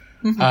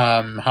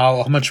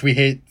 How much we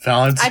hate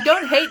Valentine's. I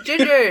don't hate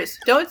gingers.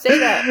 Don't say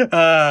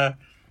that.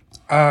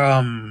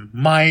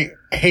 My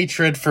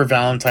hatred for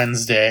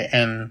Valentine's Day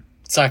and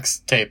sex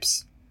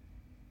tapes.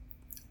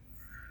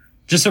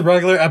 Just a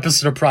regular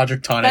episode of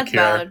Project Tonic. That's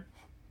here. Valid.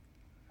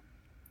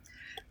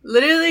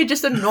 Literally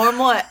just a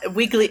normal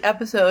weekly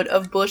episode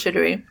of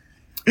bullshittery.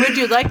 Would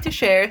you like to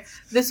share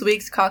this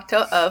week's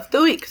cocktail of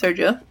the week,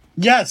 Sergio?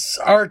 Yes,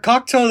 our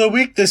cocktail of the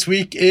week this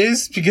week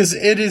is, because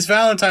it is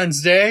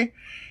Valentine's Day,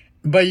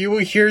 but you will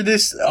hear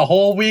this a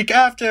whole week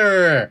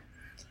after.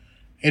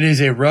 It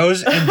is a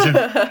rose and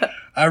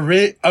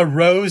a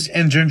rose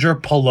and ginger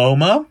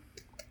Paloma.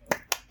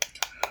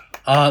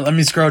 Let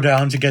me scroll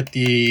down to get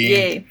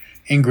the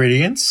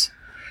ingredients.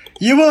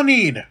 You will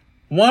need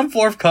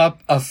 1/4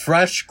 cup of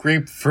fresh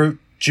grapefruit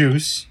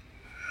juice,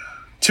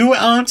 2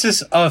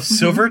 ounces of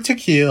silver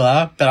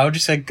tequila, but I would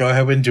just say go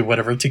ahead and do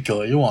whatever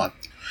tequila you want.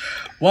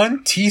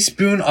 1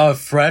 teaspoon of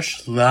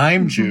fresh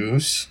lime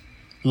juice.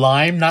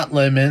 Lime, not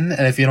lemon.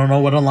 And if you don't know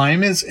what a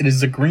lime is, it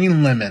is a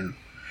green lemon.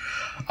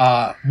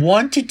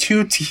 1 to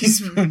 2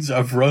 teaspoons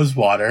of rose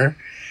water.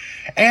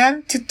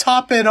 And to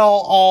top it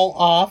all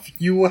off,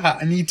 you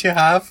need to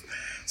have,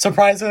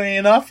 surprisingly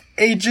enough,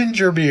 a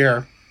ginger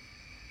beer.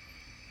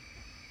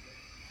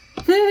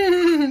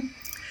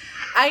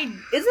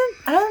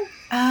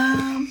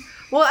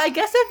 Well, I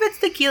guess if it's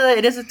tequila,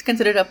 it is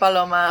considered a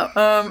paloma.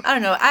 I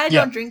don't know. I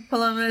don't drink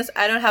palomas.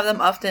 I don't have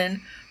them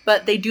often,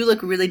 but they do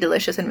look really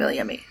delicious and really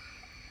yummy.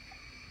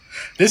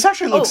 This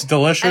actually looks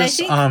delicious.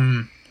 And I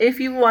think if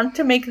you want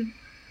to make...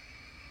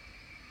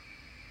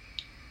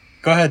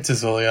 Go ahead,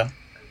 Cecilia.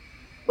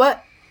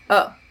 What?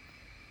 Oh.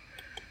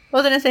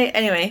 Well, then I say,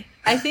 anyway,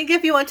 I think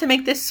if you want to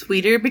make this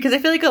sweeter, because I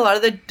feel like a lot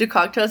of the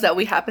cocktails that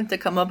we happen to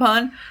come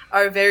upon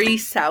are very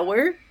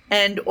sour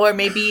or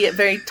maybe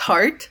very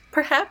tart,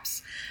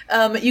 perhaps.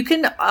 You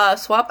can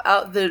swap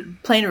out the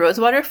plain rose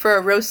water for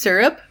a rose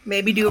syrup.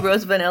 Maybe do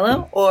rose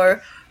vanilla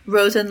or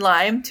rose and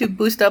lime to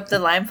boost up the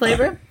lime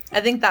flavor.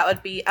 I think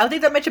that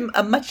makes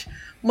a much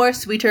more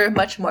sweeter,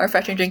 much more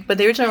refreshing drink. But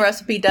the original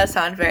recipe does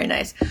sound very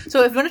nice.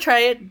 So if you want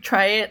to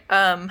try it.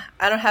 I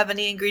don't have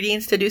any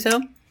ingredients to do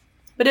so,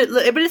 but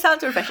it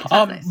sounds refreshing. It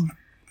sounds nice.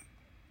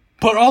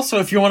 But also,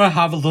 if you want to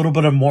have a little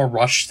bit of more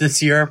rush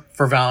this year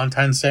for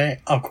Valentine's Day,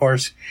 of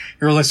course,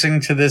 you're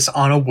listening to this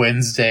on a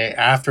Wednesday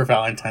after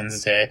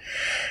Valentine's Day.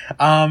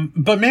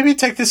 But maybe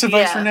take this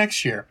advice for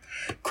next year.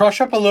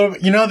 Crush up a little,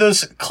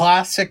 those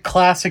classic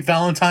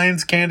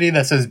Valentine's candy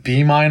that says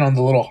 "Be Mine" on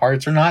the little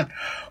hearts or not.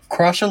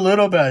 Crush a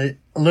little bit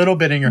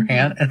in your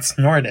hand and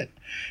snort it.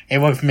 It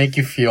will make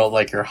you feel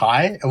like you're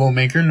high. It will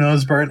make your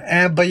nose burn,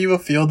 but you will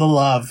feel the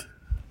love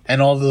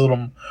and all the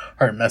little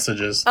heart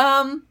messages.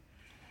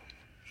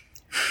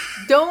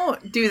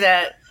 Don't do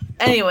that.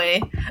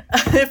 Anyway,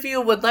 if you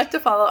would like to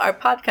follow our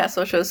podcast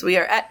socials, we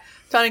are at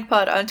Tonic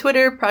Pod on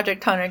Twitter,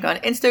 Project Tonic on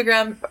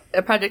Instagram,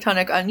 Project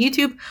Tonic on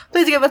YouTube.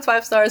 Please give us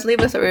 5 stars.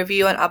 Leave us a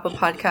review on Apple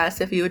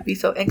Podcasts if you would be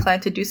so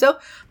inclined to do so.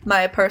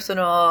 My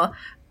personal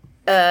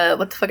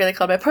what the fuck are they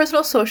called? My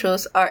personal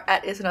socials are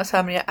at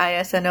Isnosomnia,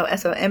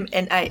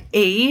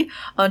 ISNOSOMNIA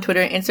on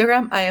Twitter and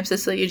Instagram. I am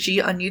Cecilia G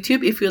on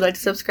YouTube if you'd like to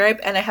subscribe.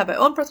 And I have my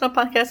own personal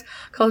podcast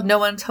called No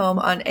One's Home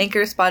on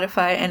Anchor,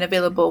 Spotify, and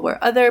available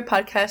where other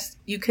podcasts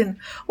you can,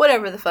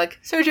 whatever the fuck.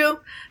 Sergio,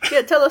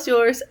 tell us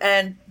yours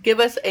and give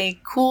us a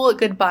cool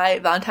goodbye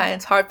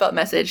Valentine's heartfelt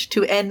message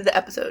to end the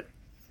episode.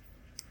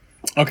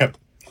 Okay.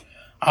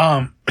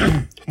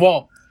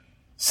 Well,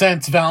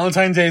 since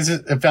Valentine's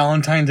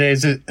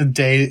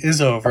Day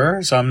is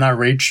over, so I'm not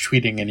rage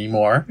tweeting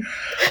anymore.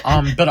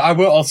 But I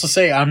will also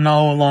say I'm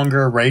no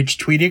longer rage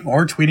tweeting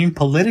or tweeting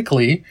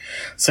politically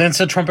since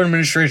the Trump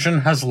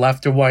administration has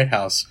left the White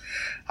House.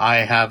 I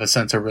have a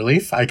sense of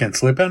relief. I can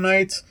sleep at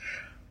night.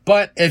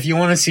 But if you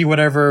want to see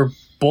whatever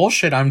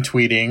bullshit I'm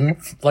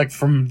tweeting, like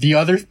from the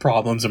other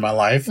problems in my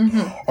life,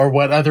 or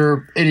what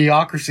other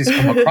idiocracies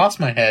come across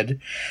my head,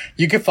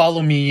 you can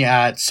follow me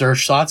at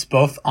Serge Thoughts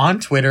both on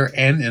Twitter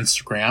and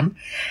Instagram.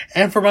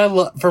 And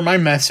for my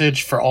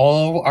message for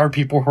all our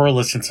people who are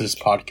listening to this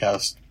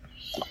podcast,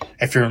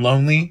 if you're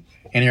lonely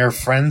and your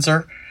friends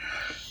are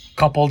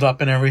coupled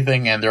up and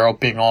everything and they're all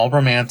being all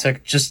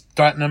romantic, just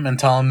threaten them and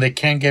tell them they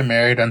can't get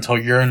married until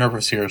you're in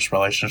a serious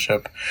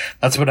relationship.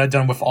 That's what I've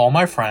done with all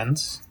my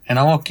friends. And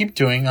I will keep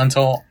doing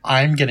until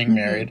I'm getting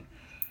married.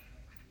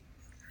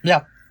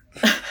 Yeah.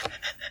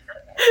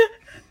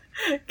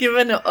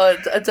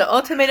 It's an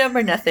ultimatum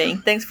or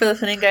nothing. Thanks for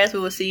listening, guys. We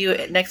will see you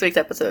in next week's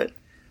episode.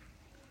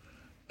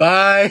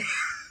 Bye.